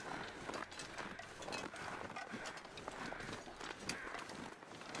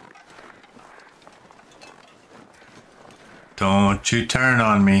 Don't you turn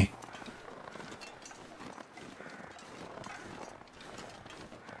on me.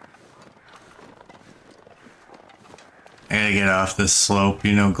 I gotta get off this slope.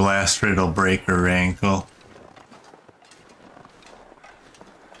 You know, glass riddle break her ankle.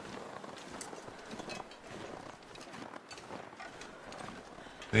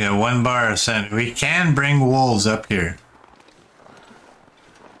 We got 1 bar of scent. We can bring wolves up here.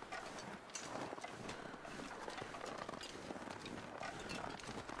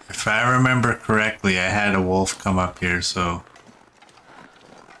 If I remember correctly, I had a wolf come up here, so...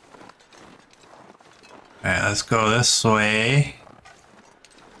 Alright, let's go this way.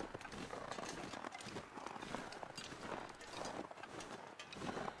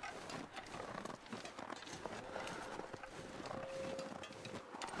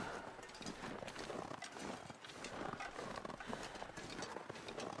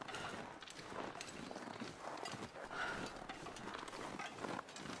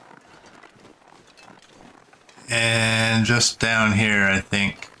 And just down here, I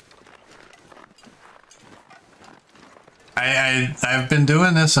think. I've been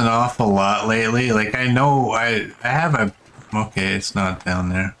doing this an awful lot lately. Like, I know I have a... Okay, it's not down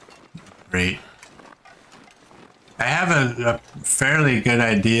there. Great. I have a fairly good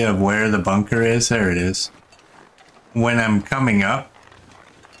idea of where the bunker is. There it is. When I'm coming up.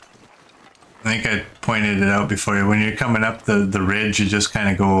 I think I pointed it out before. When you're coming up the ridge, you just kind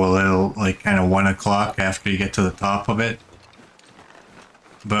of go a little, like, kind of 1 o'clock after you get to the top of it.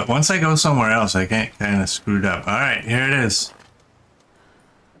 But once I go somewhere else, I get kind of screwed up. All right, here it is.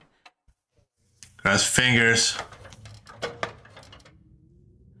 Cross fingers.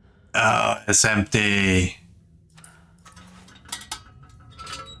 Oh, it's empty.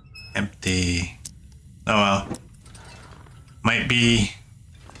 Empty. Oh well. Might be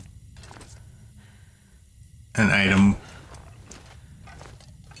an item.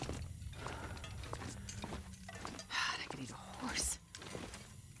 I could eat a horse.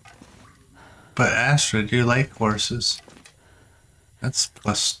 But Astrid, you like horses. That's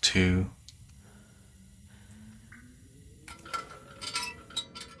 +2.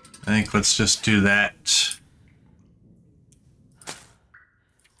 I think let's just do that.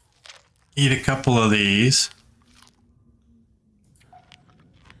 Eat a couple of these.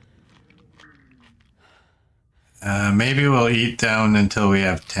 Maybe we'll eat down until we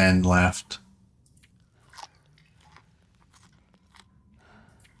have 10 left.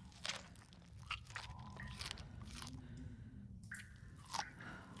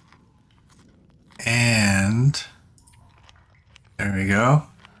 And there we go.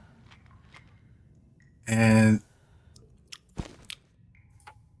 And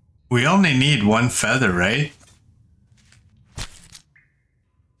we only need 1 feather, right?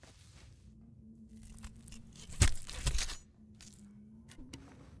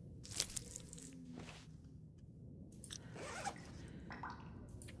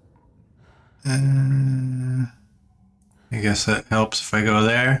 I guess that helps if I go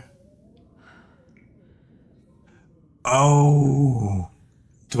there. Oh,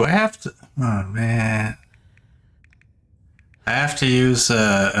 do I have to? Oh man, I have to use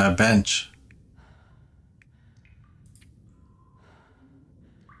a bench.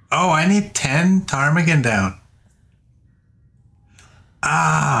 Oh, I need 10 ptarmigan down.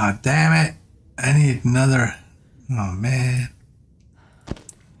 Ah, damn it. I need another. Oh man.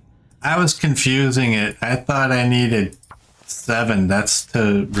 I was confusing it. I thought I needed 7. That's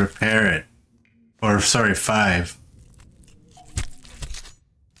to repair it. Or, sorry, 5.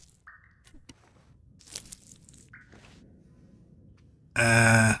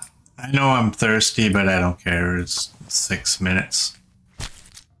 I know I'm thirsty, but I don't care. It's 6 minutes.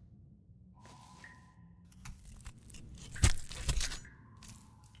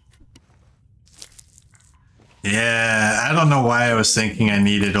 Yeah, I don't know why I was thinking I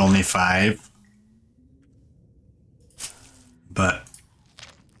needed only 5. But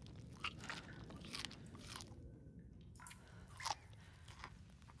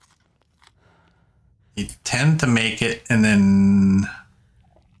you tend to make it and then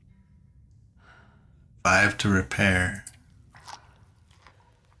 5 to repair.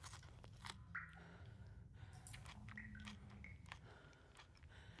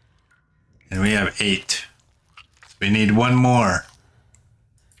 And we have 8. We need 1 more.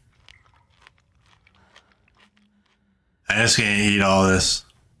 I just can't eat all this.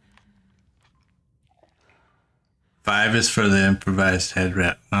 5 is for the improvised head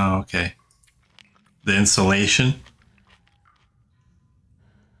wrap. Oh, okay. The insulation.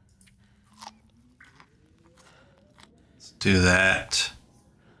 Let's do that.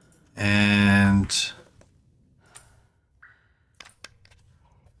 And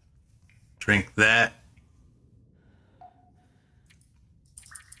drink that.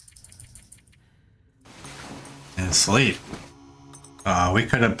 And sleep. We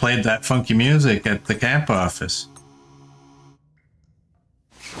could have played that funky music at the camp office.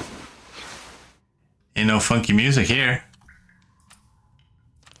 Ain't no funky music here.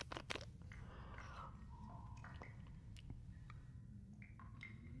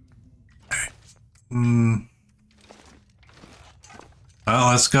 Alright.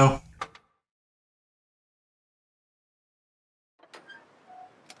 Well, let's go.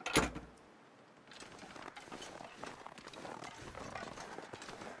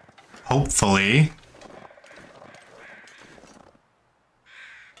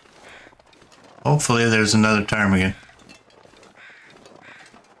 Hopefully there's another ptarmigan.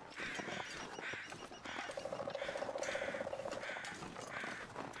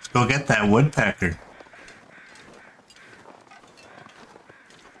 Let's go get that woodpecker.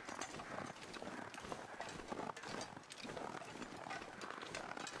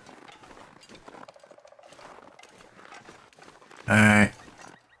 Alright.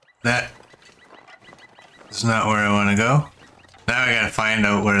 That is not where I want to go. Now I gotta find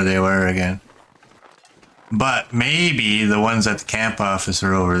out where they were again. But maybe the ones at the camp office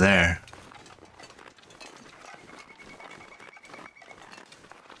are over there.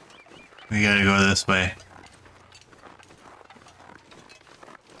 We gotta go this way.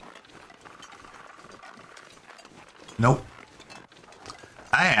 Nope.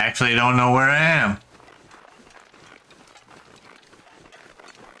 I actually don't know where I am.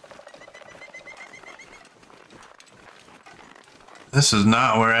 This is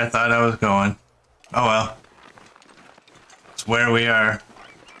not where I thought I was going. Oh well. It's where we are.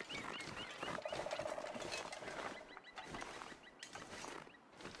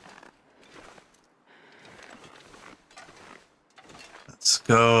 Let's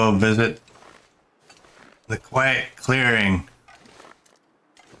go visit the quiet clearing.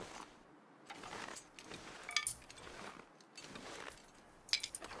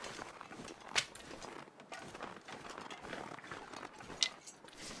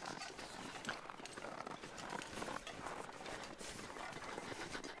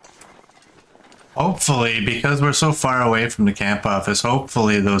 Hopefully, because we're so far away from the camp office,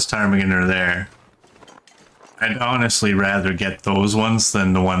 hopefully those ptarmigan are there. I'd honestly rather get those ones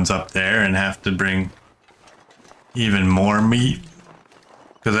than the ones up there and have to bring even more meat.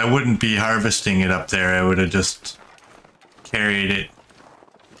 Because I wouldn't be harvesting it up there, I would have just carried it.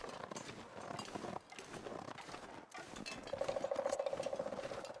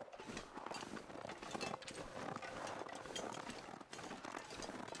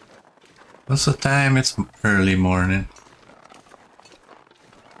 What's the time? It's early morning.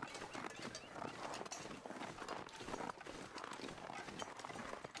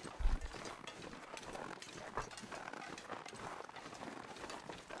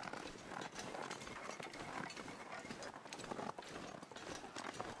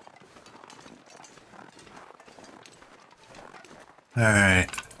 All right.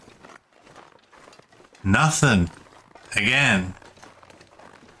 Nothing. Again.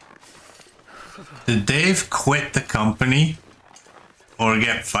 Did Dave quit the company or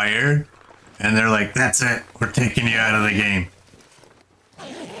get fired? And they're like, that's it, we're taking you out of the game.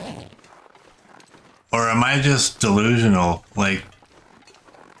 Or am I just delusional? Like,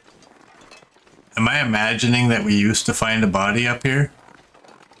 am I imagining that we used to find a body up here?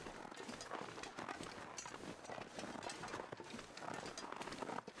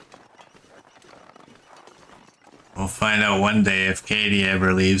 We'll find out one day if Katie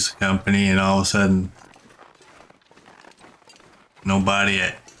ever leaves the company and all of a sudden nobody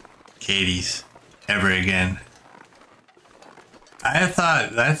at Katie's ever again. I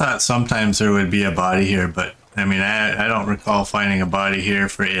thought sometimes there would be a body here, but I mean I don't recall finding a body here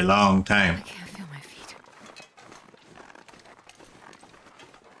for a long time. I can't feel my feet.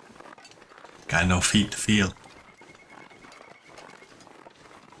 Got no feet to feel.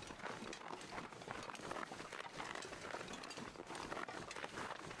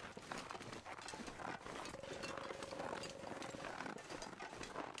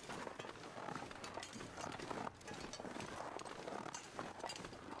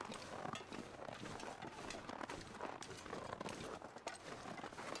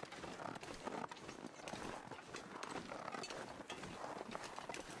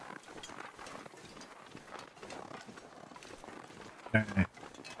 Okay.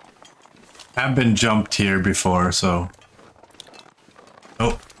 I've been jumped here before, so...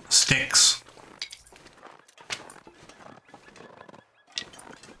 Oh, sticks.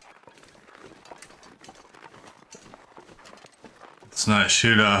 Let's not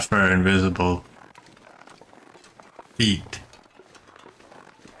shoot off our invisible feet.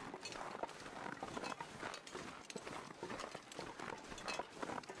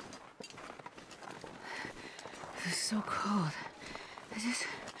 It's so cold. I just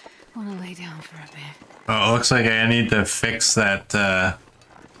want to lay down for a bit. Oh, it looks like I need to fix that, that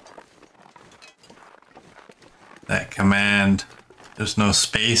command. There's no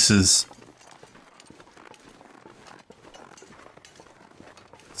spaces.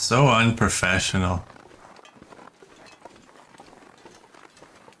 So unprofessional.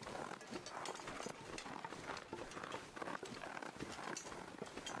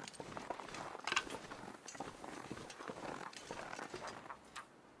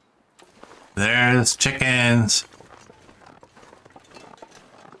 There's chickens.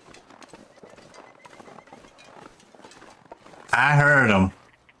 I heard them.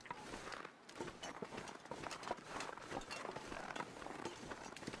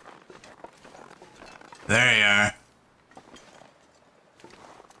 There you are.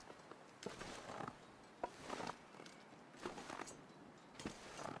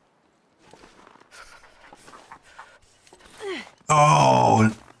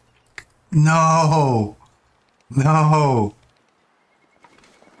 Oh, no. No.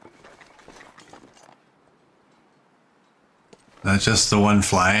 That's just the one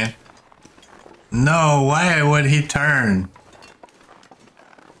flying. No, why would he turn?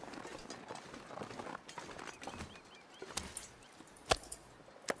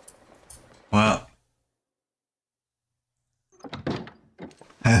 Well,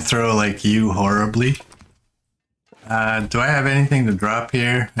 I throw like you horribly. Do I have anything to drop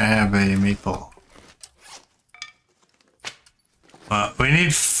here? I have a maple. Well, we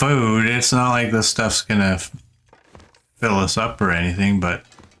need food. It's not like this stuff's gonna fill us up or anything, but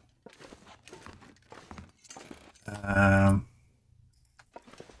I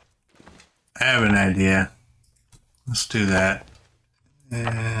have an idea. Let's do that.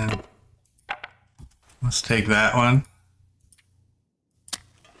 And let's take that one.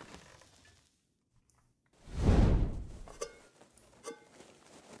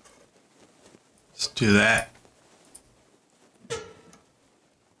 Let's do that.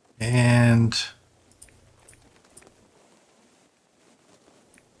 And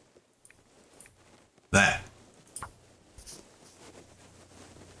that.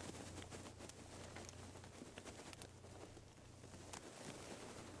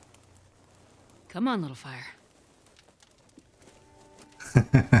 Come on, little fire.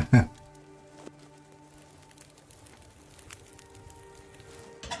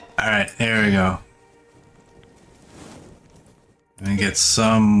 All right, there we go. And get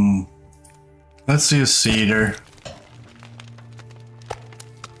some. Let's do cedar.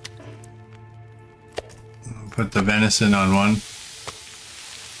 Put the venison on one.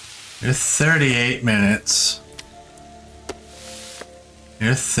 You're 38 minutes.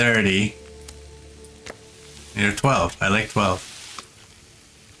 You're 30. You're 12. I like 12.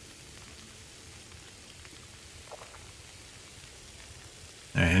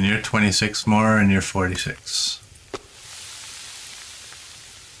 And you're 26 more, and you're 46.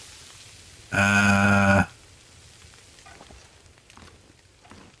 I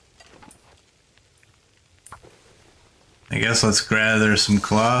guess let's gather some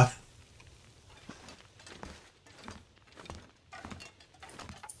cloth.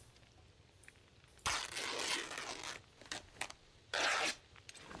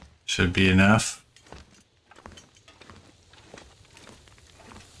 Should be enough.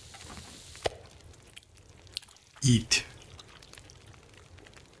 Eat.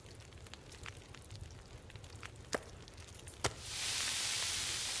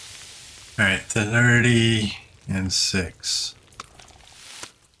 All right, 30 and 6.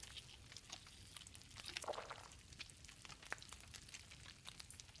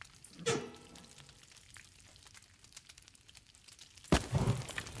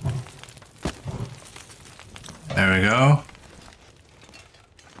 There we go.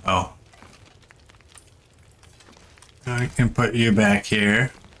 Oh. I can put you back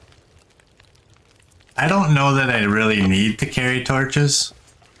here. I don't know that I really need to carry torches,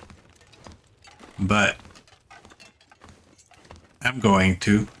 but I'm going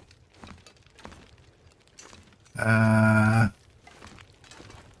to.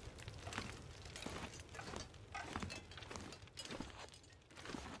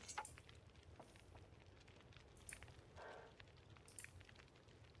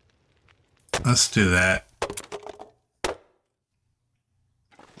 Let's do that.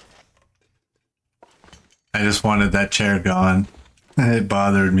 I just wanted that chair gone. It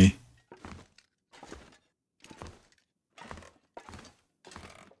bothered me.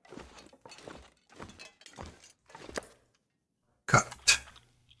 Cut.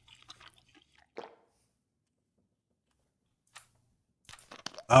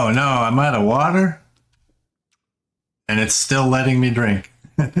 Oh no, I'm out of water? And it's still letting me drink.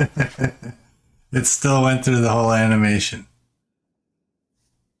 It still went through the whole animation.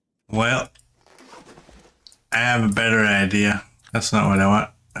 Well, I have a better idea. That's not what I want.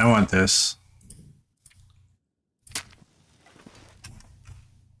 I want this.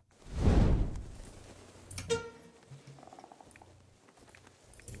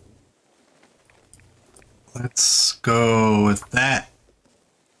 Let's go with that.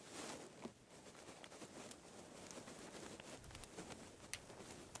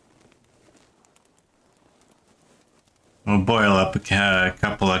 We'll boil up a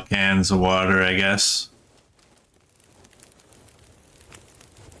couple of cans of water, I guess.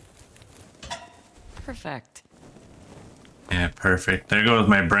 Perfect. Yeah, perfect. There goes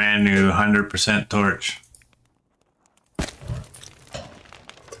my brand new 100% torch.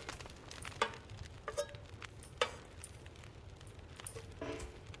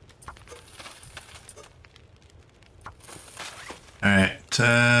 Alright,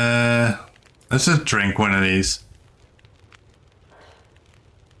 let's just drink one of these.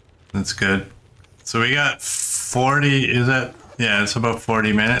 That's good. So we got 40, is that? Yeah, it's about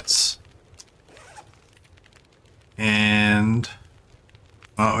 40 minutes. And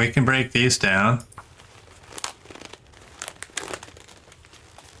well, we can break these down.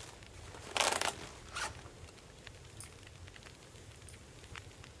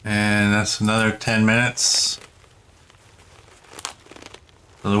 And that's another 10 minutes.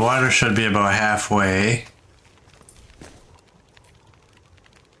 So the water should be about halfway.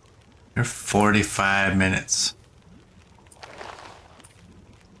 You're 45 minutes.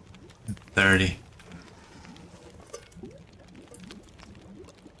 30.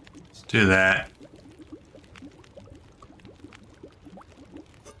 Let's do that.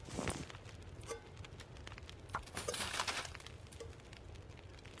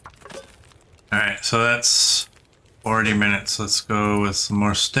 Alright, so that's 40 minutes. Let's go with some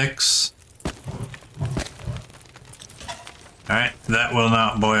more sticks. Alright, that will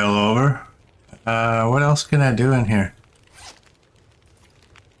not boil over. What else can I do in here?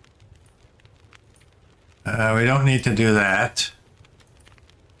 We don't need to do that.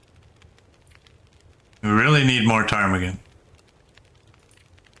 We really need more ptarmigan.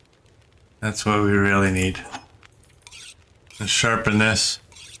 That's what we really need. Let's sharpen this.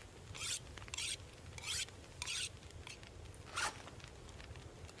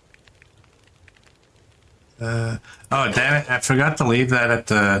 Oh, damn it. I forgot to leave that at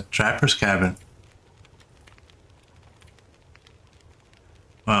the trapper's cabin.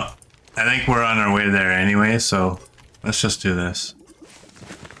 Well, I think we're on our way there anyway, so let's just do this.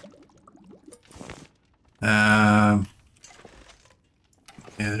 Yeah,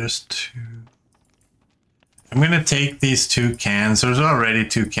 there's two. I'm going to take these 2 cans. There's already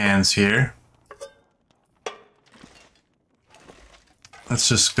 2 cans here. Let's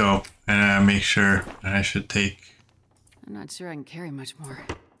just go and make sure I should take. I'm not sure I can carry much more.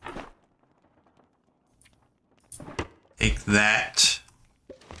 Take that.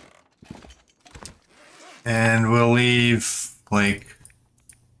 And we'll leave like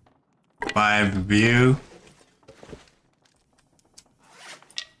 5 of you.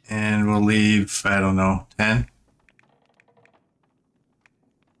 And we'll leave, I don't know, 10.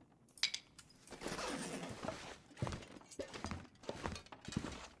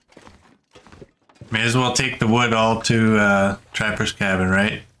 May as well take the wood all to Trapper's cabin,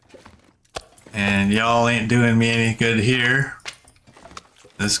 right? And y'all ain't doing me any good here.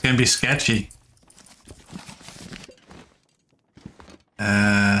 This is gonna be sketchy.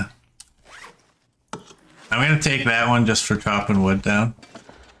 I'm gonna take that one just for chopping wood down.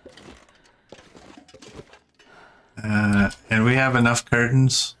 And we have enough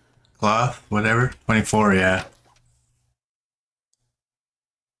curtains, cloth, whatever. 24, yeah.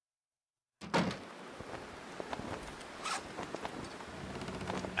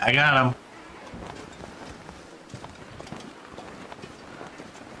 I got him.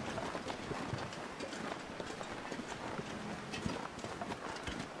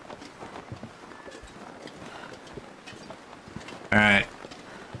 All right.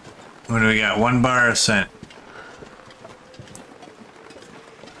 What do we got? 1 bar of scent.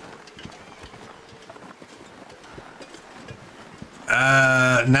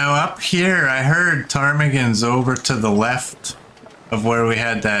 Now up here, I heard ptarmigan's over to the left of where we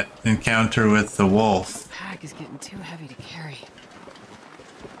had that encounter with the wolf. The pack is getting too heavy to carry.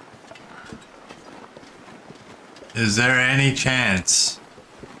 Is there any chance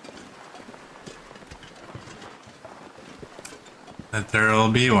that there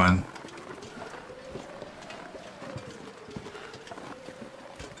will be one?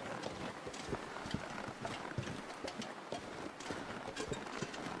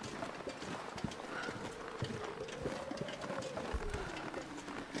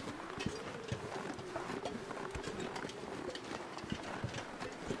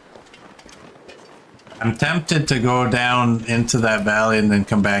 I'm tempted to go down into that valley and then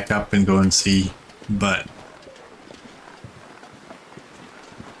come back up and go and see, but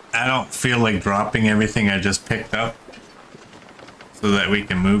I don't feel like dropping everything I just picked up so that we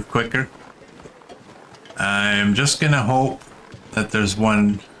can move quicker. I'm just gonna hope that there's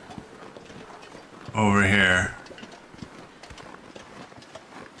one over here.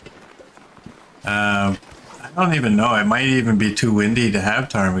 I don't even know. It might even be too windy to have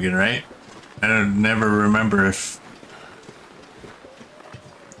ptarmigan, right? I don't never remember if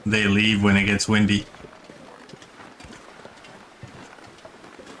they leave when it gets windy.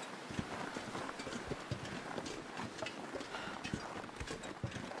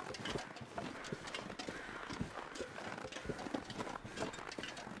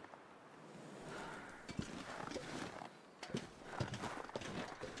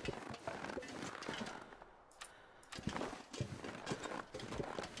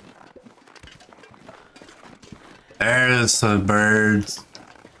 There's the birds.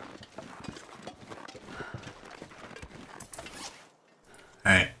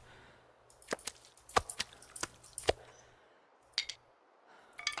 Alright.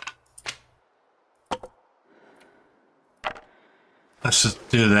 Let's just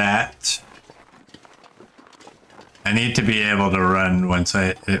do that. I need to be able to run once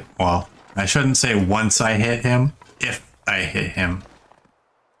well, I shouldn't say once I hit him, if I hit him.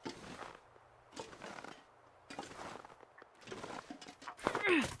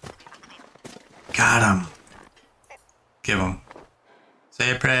 Got him. Give him.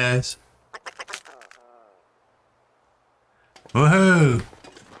 Say a prayers. Woohoo!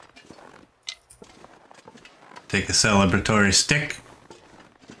 Take a celebratory stick.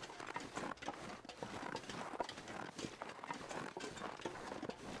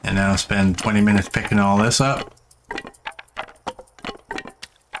 And now spend 20 minutes picking all this up. I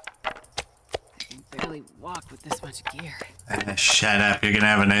can barely walk with this much gear. Shut up, you're gonna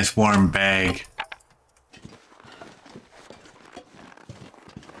have a nice warm bag.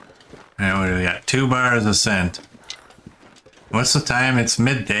 Alright, what do we got? 2 bars of scent. What's the time? It's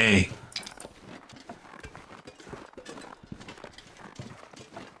midday.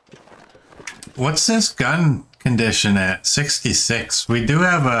 What's this gun condition at? 66. We do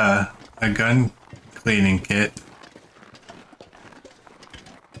have a gun cleaning kit.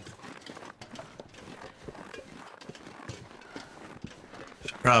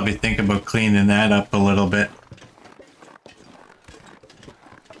 Should probably think about cleaning that up a little bit.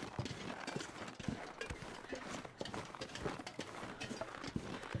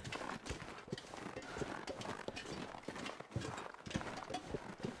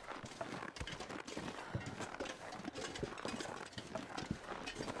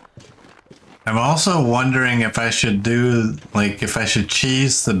 I'm also wondering if I should do, like, if I should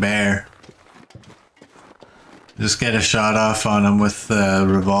cheese the bear. Just get a shot off on him with the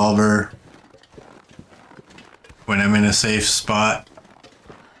revolver when I'm in a safe spot.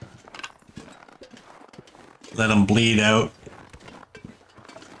 Let him bleed out.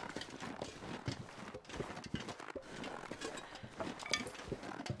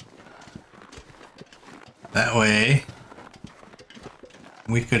 That way,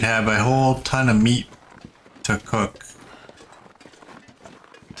 we could have a whole ton of meat to cook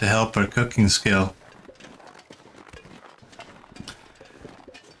to help our cooking skill.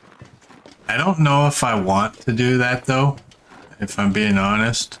 I don't know if I want to do that though, if I'm being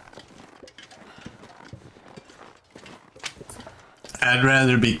honest. I'd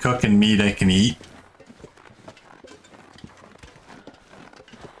rather be cooking meat I can eat.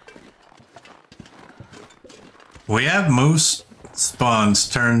 We have moose spawns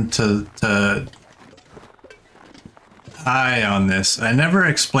turned to high on this. I never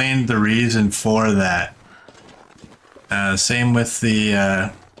explained the reason for that. Same with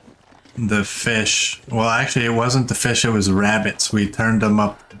the fish. Well, actually, it wasn't the fish, it was rabbits. We turned them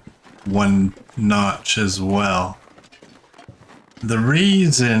up 1 notch as well. The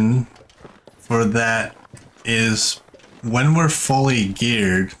reason for that is when we're fully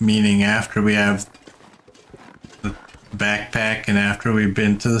geared, meaning after we have the backpack and after we've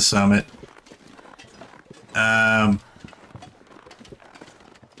been to the summit, I'm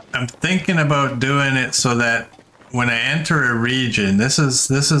thinking about doing it so that when I enter a region, this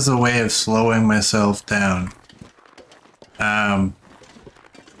is a way of slowing myself down. I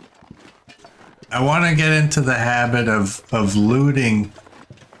want to get into the habit of looting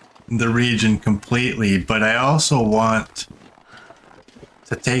the region completely, but I also want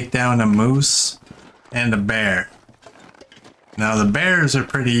to take down a moose and a bear. Now the bears are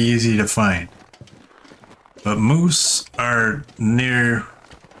pretty easy to find, but moose are near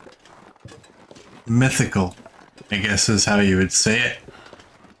mythical, I guess is how you would say it.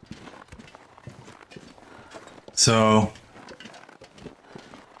 So,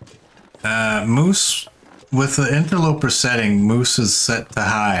 moose, with the interloper setting, moose is set to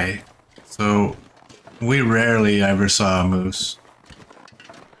high, so we rarely ever saw a moose.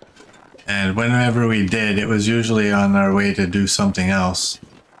 And whenever we did, it was usually on our way to do something else,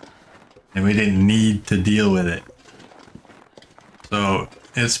 and we didn't need to deal with it. So,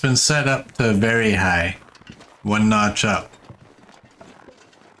 it's been set up to very high, 1 notch up.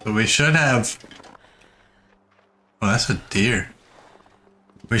 So we should have... Oh, that's a deer.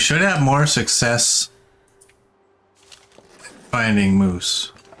 We should have more success finding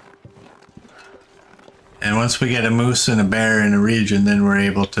moose. And once we get a moose and a bear in a region, then we're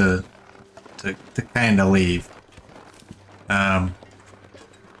able to kind of leave.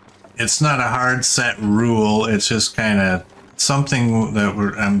 It's not a hard set rule, it's just kind of something that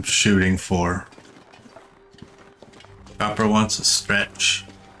I'm shooting for. Copper wants a stretch.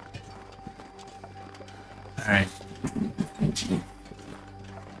 Alright.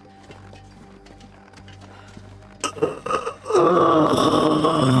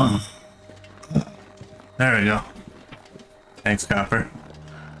 There we go. Thanks, Copper.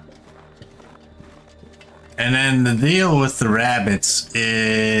 And then the deal with the rabbits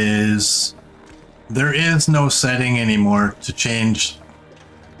is there is no setting anymore to change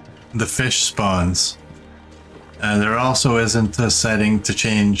the fish spawns. There also isn't a setting to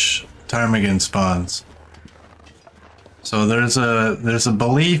change ptarmigan spawns. So there's a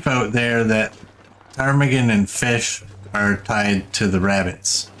belief out there that ptarmigan and fish are tied to the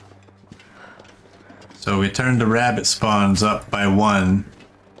rabbits. So we turned the rabbit spawns up by 1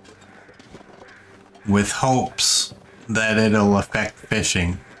 with hopes that it'll affect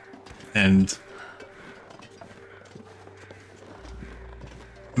fishing and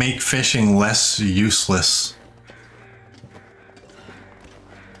make fishing less useless.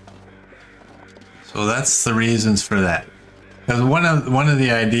 So that's the reasons for that. Because one of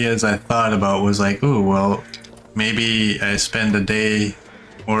the ideas I thought about was like, ooh, well, maybe I spend a day,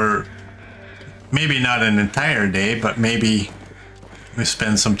 or maybe not an entire day, but maybe we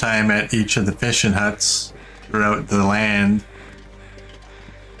spend some time at each of the fishing huts throughout the land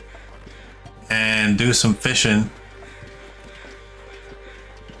and do some fishing,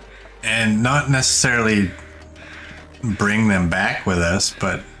 and not necessarily bring them back with us,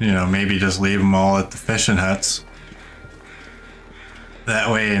 but you know, maybe just leave them all at the fishing huts.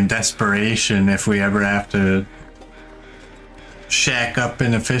 That way, in desperation, if we ever have to shack up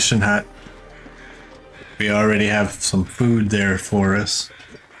in a fishing hut, we already have some food there for us.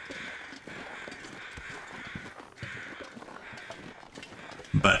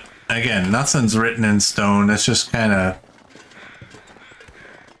 But again, nothing's written in stone. It's just kind of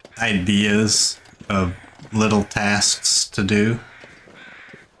ideas of little tasks to do.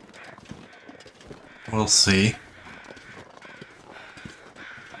 We'll see.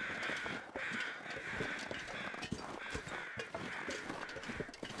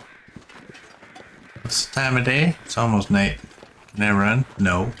 What's the time of day? It's almost night. Can I run?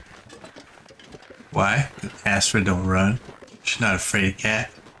 No. Why? Astrid don't run. She's not a fraidy cat.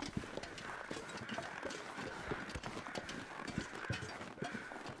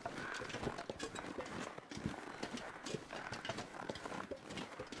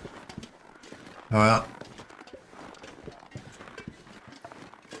 Well,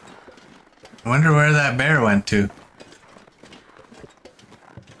 I wonder where that bear went to.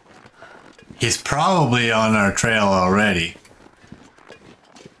 He's probably on our trail already.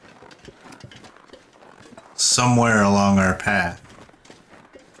 Somewhere along our path.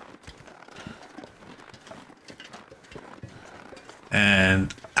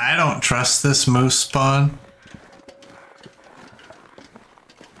 And I don't trust this moose spawn.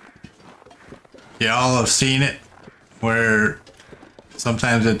 Y'all have seen it, where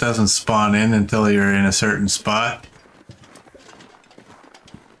sometimes it doesn't spawn in until you're in a certain spot.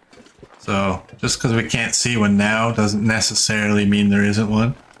 So just because we can't see one now doesn't necessarily mean there isn't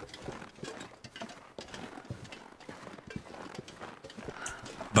one.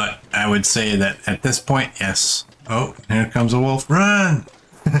 But I would say that at this point, yes. Oh, here comes a wolf. Run!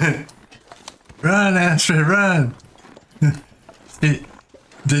 Run, Astrid, run!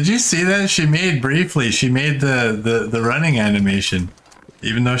 Did you see that? She made briefly, she made the running animation,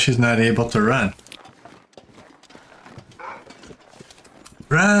 even though she's not able to run.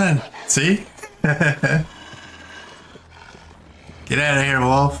 Run! See? Get out of here,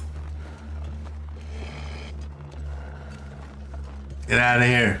 wolf. Get out of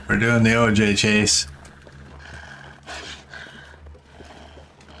here. We're doing the OJ chase.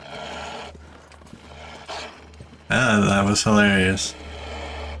 Oh, that was hilarious.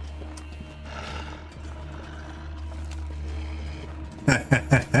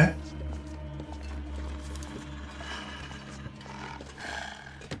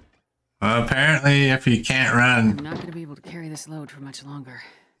 Well, apparently if you can't run, I'm not going to be able to carry this load for much longer.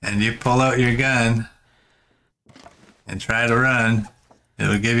 And you pull out your gun and try to run,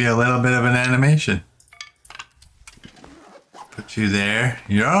 it'll give you a little bit of an animation. Put you there.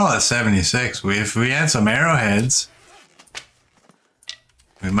 You're all at 76. If we had some arrowheads,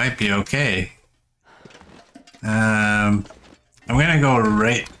 we might be okay. I'm gonna go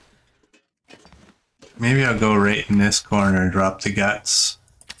right. Maybe I'll go right in this corner and drop the guts.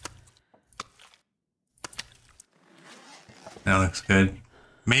 That looks good.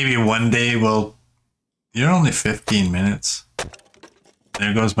 Maybe one day we'll... You're only 15 minutes.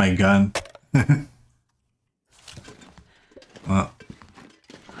 There goes my gun. Well.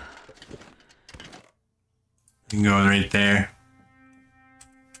 You can can go right there.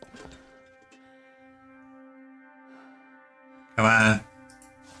 Come on.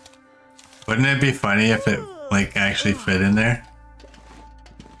 Wouldn't it be funny if it like actually fit in there?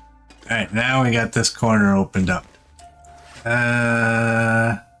 Alright, now we got this corner opened up.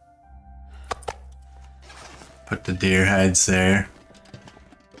 Put the deer hides there.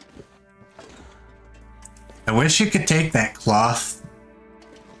 I wish you could take that cloth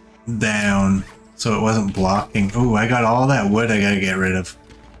down so it wasn't blocking. Ooh, I got all that wood I gotta get rid of.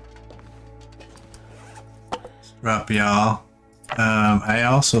 Drop y'all. I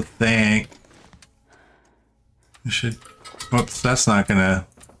also think we should. Whoops, that's not gonna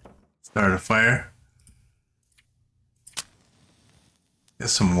start a fire. Get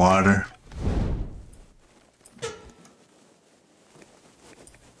some water.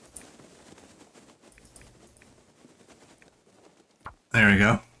 There we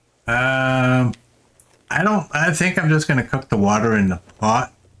go. I think I'm just gonna cook the water in the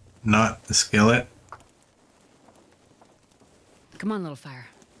pot, not the skillet. Come on, little fire.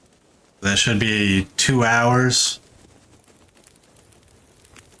 That should be 2 hours.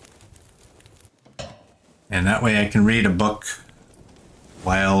 And that way I can read a book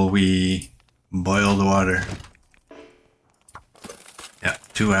while we boil the water. Yeah,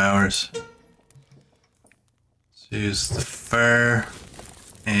 2 hours. Let's use the fur.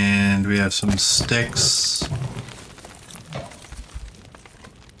 And we have some sticks.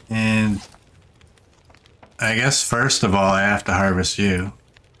 And I guess first of all I have to harvest you.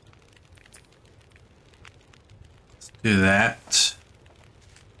 Let's do that.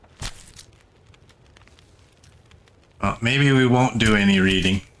 Well, maybe we won't do any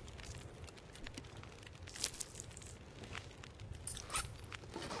reading.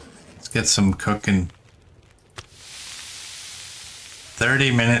 Let's get some cooking.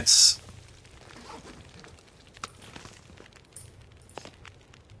 30 minutes.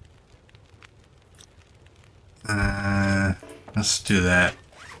 Let's do that.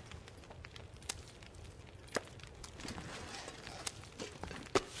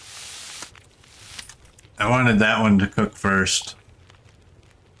 I wanted that one to cook first.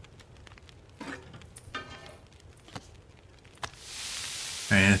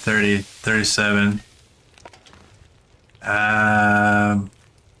 Alright, 30, 37.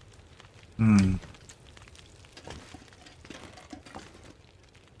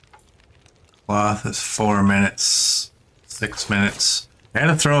 Cloth is 4 minutes, 6 minutes. I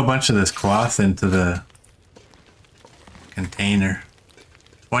gotta throw a bunch of this cloth into the container.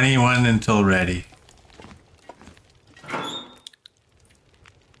 21 until ready.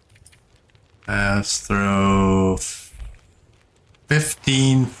 Let's throw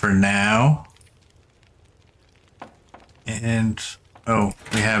 15 for now. And, oh,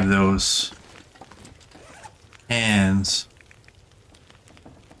 we have those cans.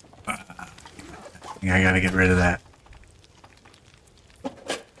 I think I gotta get rid of that.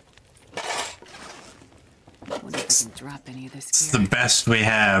 Wonder if I can drop any of this It's gear. the best we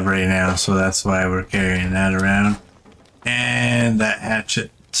have right now, so that's why we're carrying that around. And that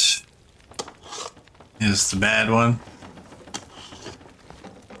hatchet is the bad one.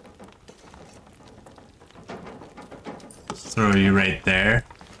 Let's throw you right there.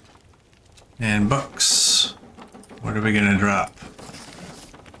 And books. What are we gonna drop?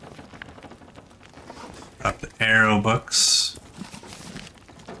 Drop the arrow books.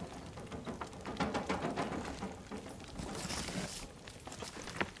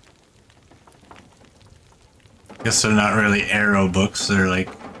 Guess they're not really arrow books, they're like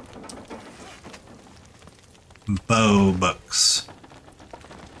bow books.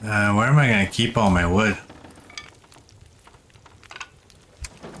 Where am I gonna keep all my wood?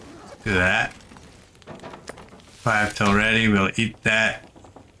 Do that. 5 till ready, we'll eat that.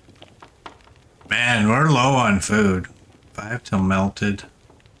 Man, we're low on food. 5 till melted.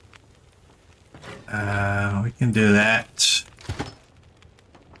 We can do that.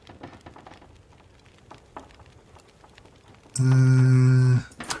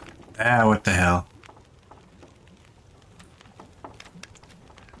 What the hell?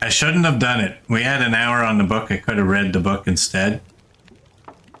 I shouldn't have done it. We had an hour on the book. I could have read the book instead.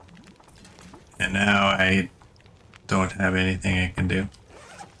 And now I don't have anything I can do.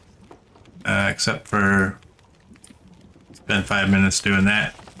 Except for spend 5 minutes doing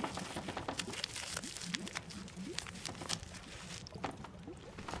that.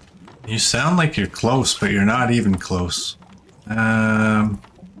 You sound like you're close, but you're not even close.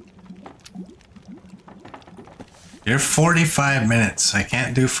 You're 45 minutes. I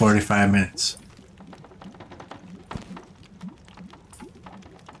can't do 45 minutes.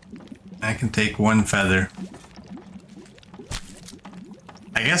 I can take 1 feather.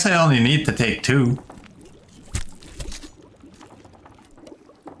 I guess I only need to take 2.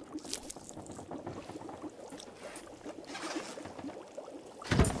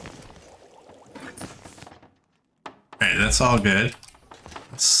 Alright, that's all good.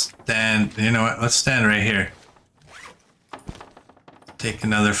 Let's stand, you know what, let's stand right here. Take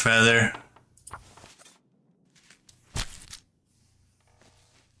another feather.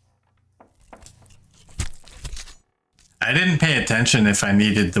 I didn't pay attention if I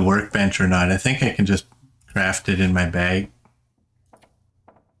needed the workbench or not. I think I can just craft it in my bag.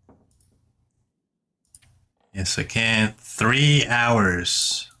 Yes, I can. 3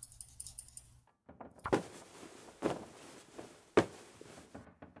 hours.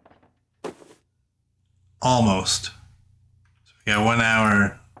 Almost. So we got 1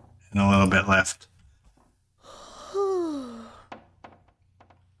 hour and a little bit left.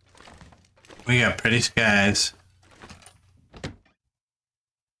 We got pretty skies.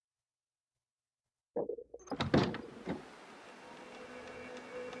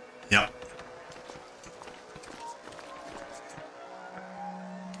 Yep.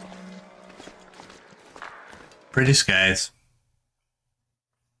 Pretty skies.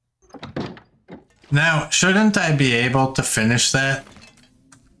 Now, shouldn't I be able to finish that?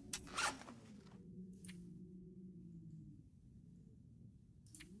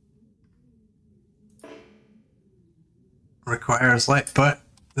 Requires light, but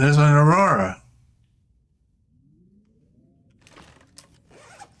there's an aurora.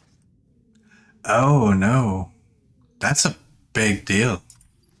 Oh no, that's a big deal.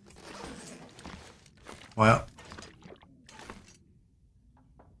 Well,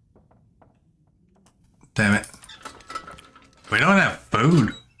 damn it. We don't have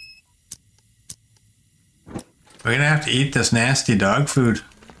food. We're gonna have to eat this nasty dog food.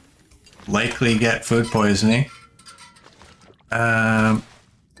 Likely get food poisoning.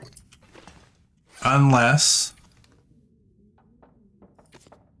 Unless...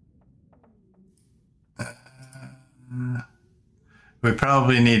 we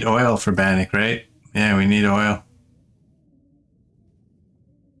probably need oil for Bannock, right? Yeah, we need oil.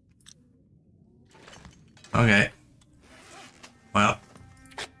 Okay. Well.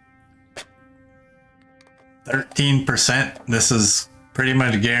 13%. This is pretty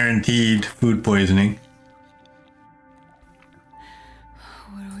much guaranteed food poisoning.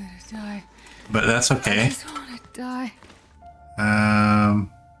 What a way to die. But that's okay. I just want to die.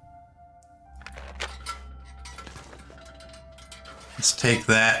 Let's take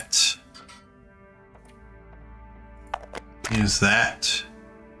that. Use that.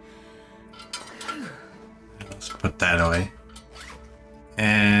 Let's put that away.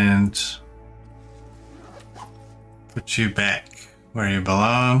 And put you back where you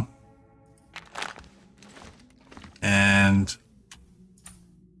belong. And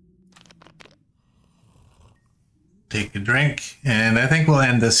take a drink. And I think we'll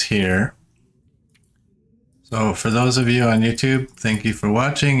end this here. So for those of you on YouTube, thank you for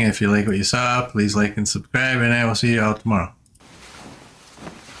watching. If you like what you saw, please like and subscribe, and I will see you all tomorrow.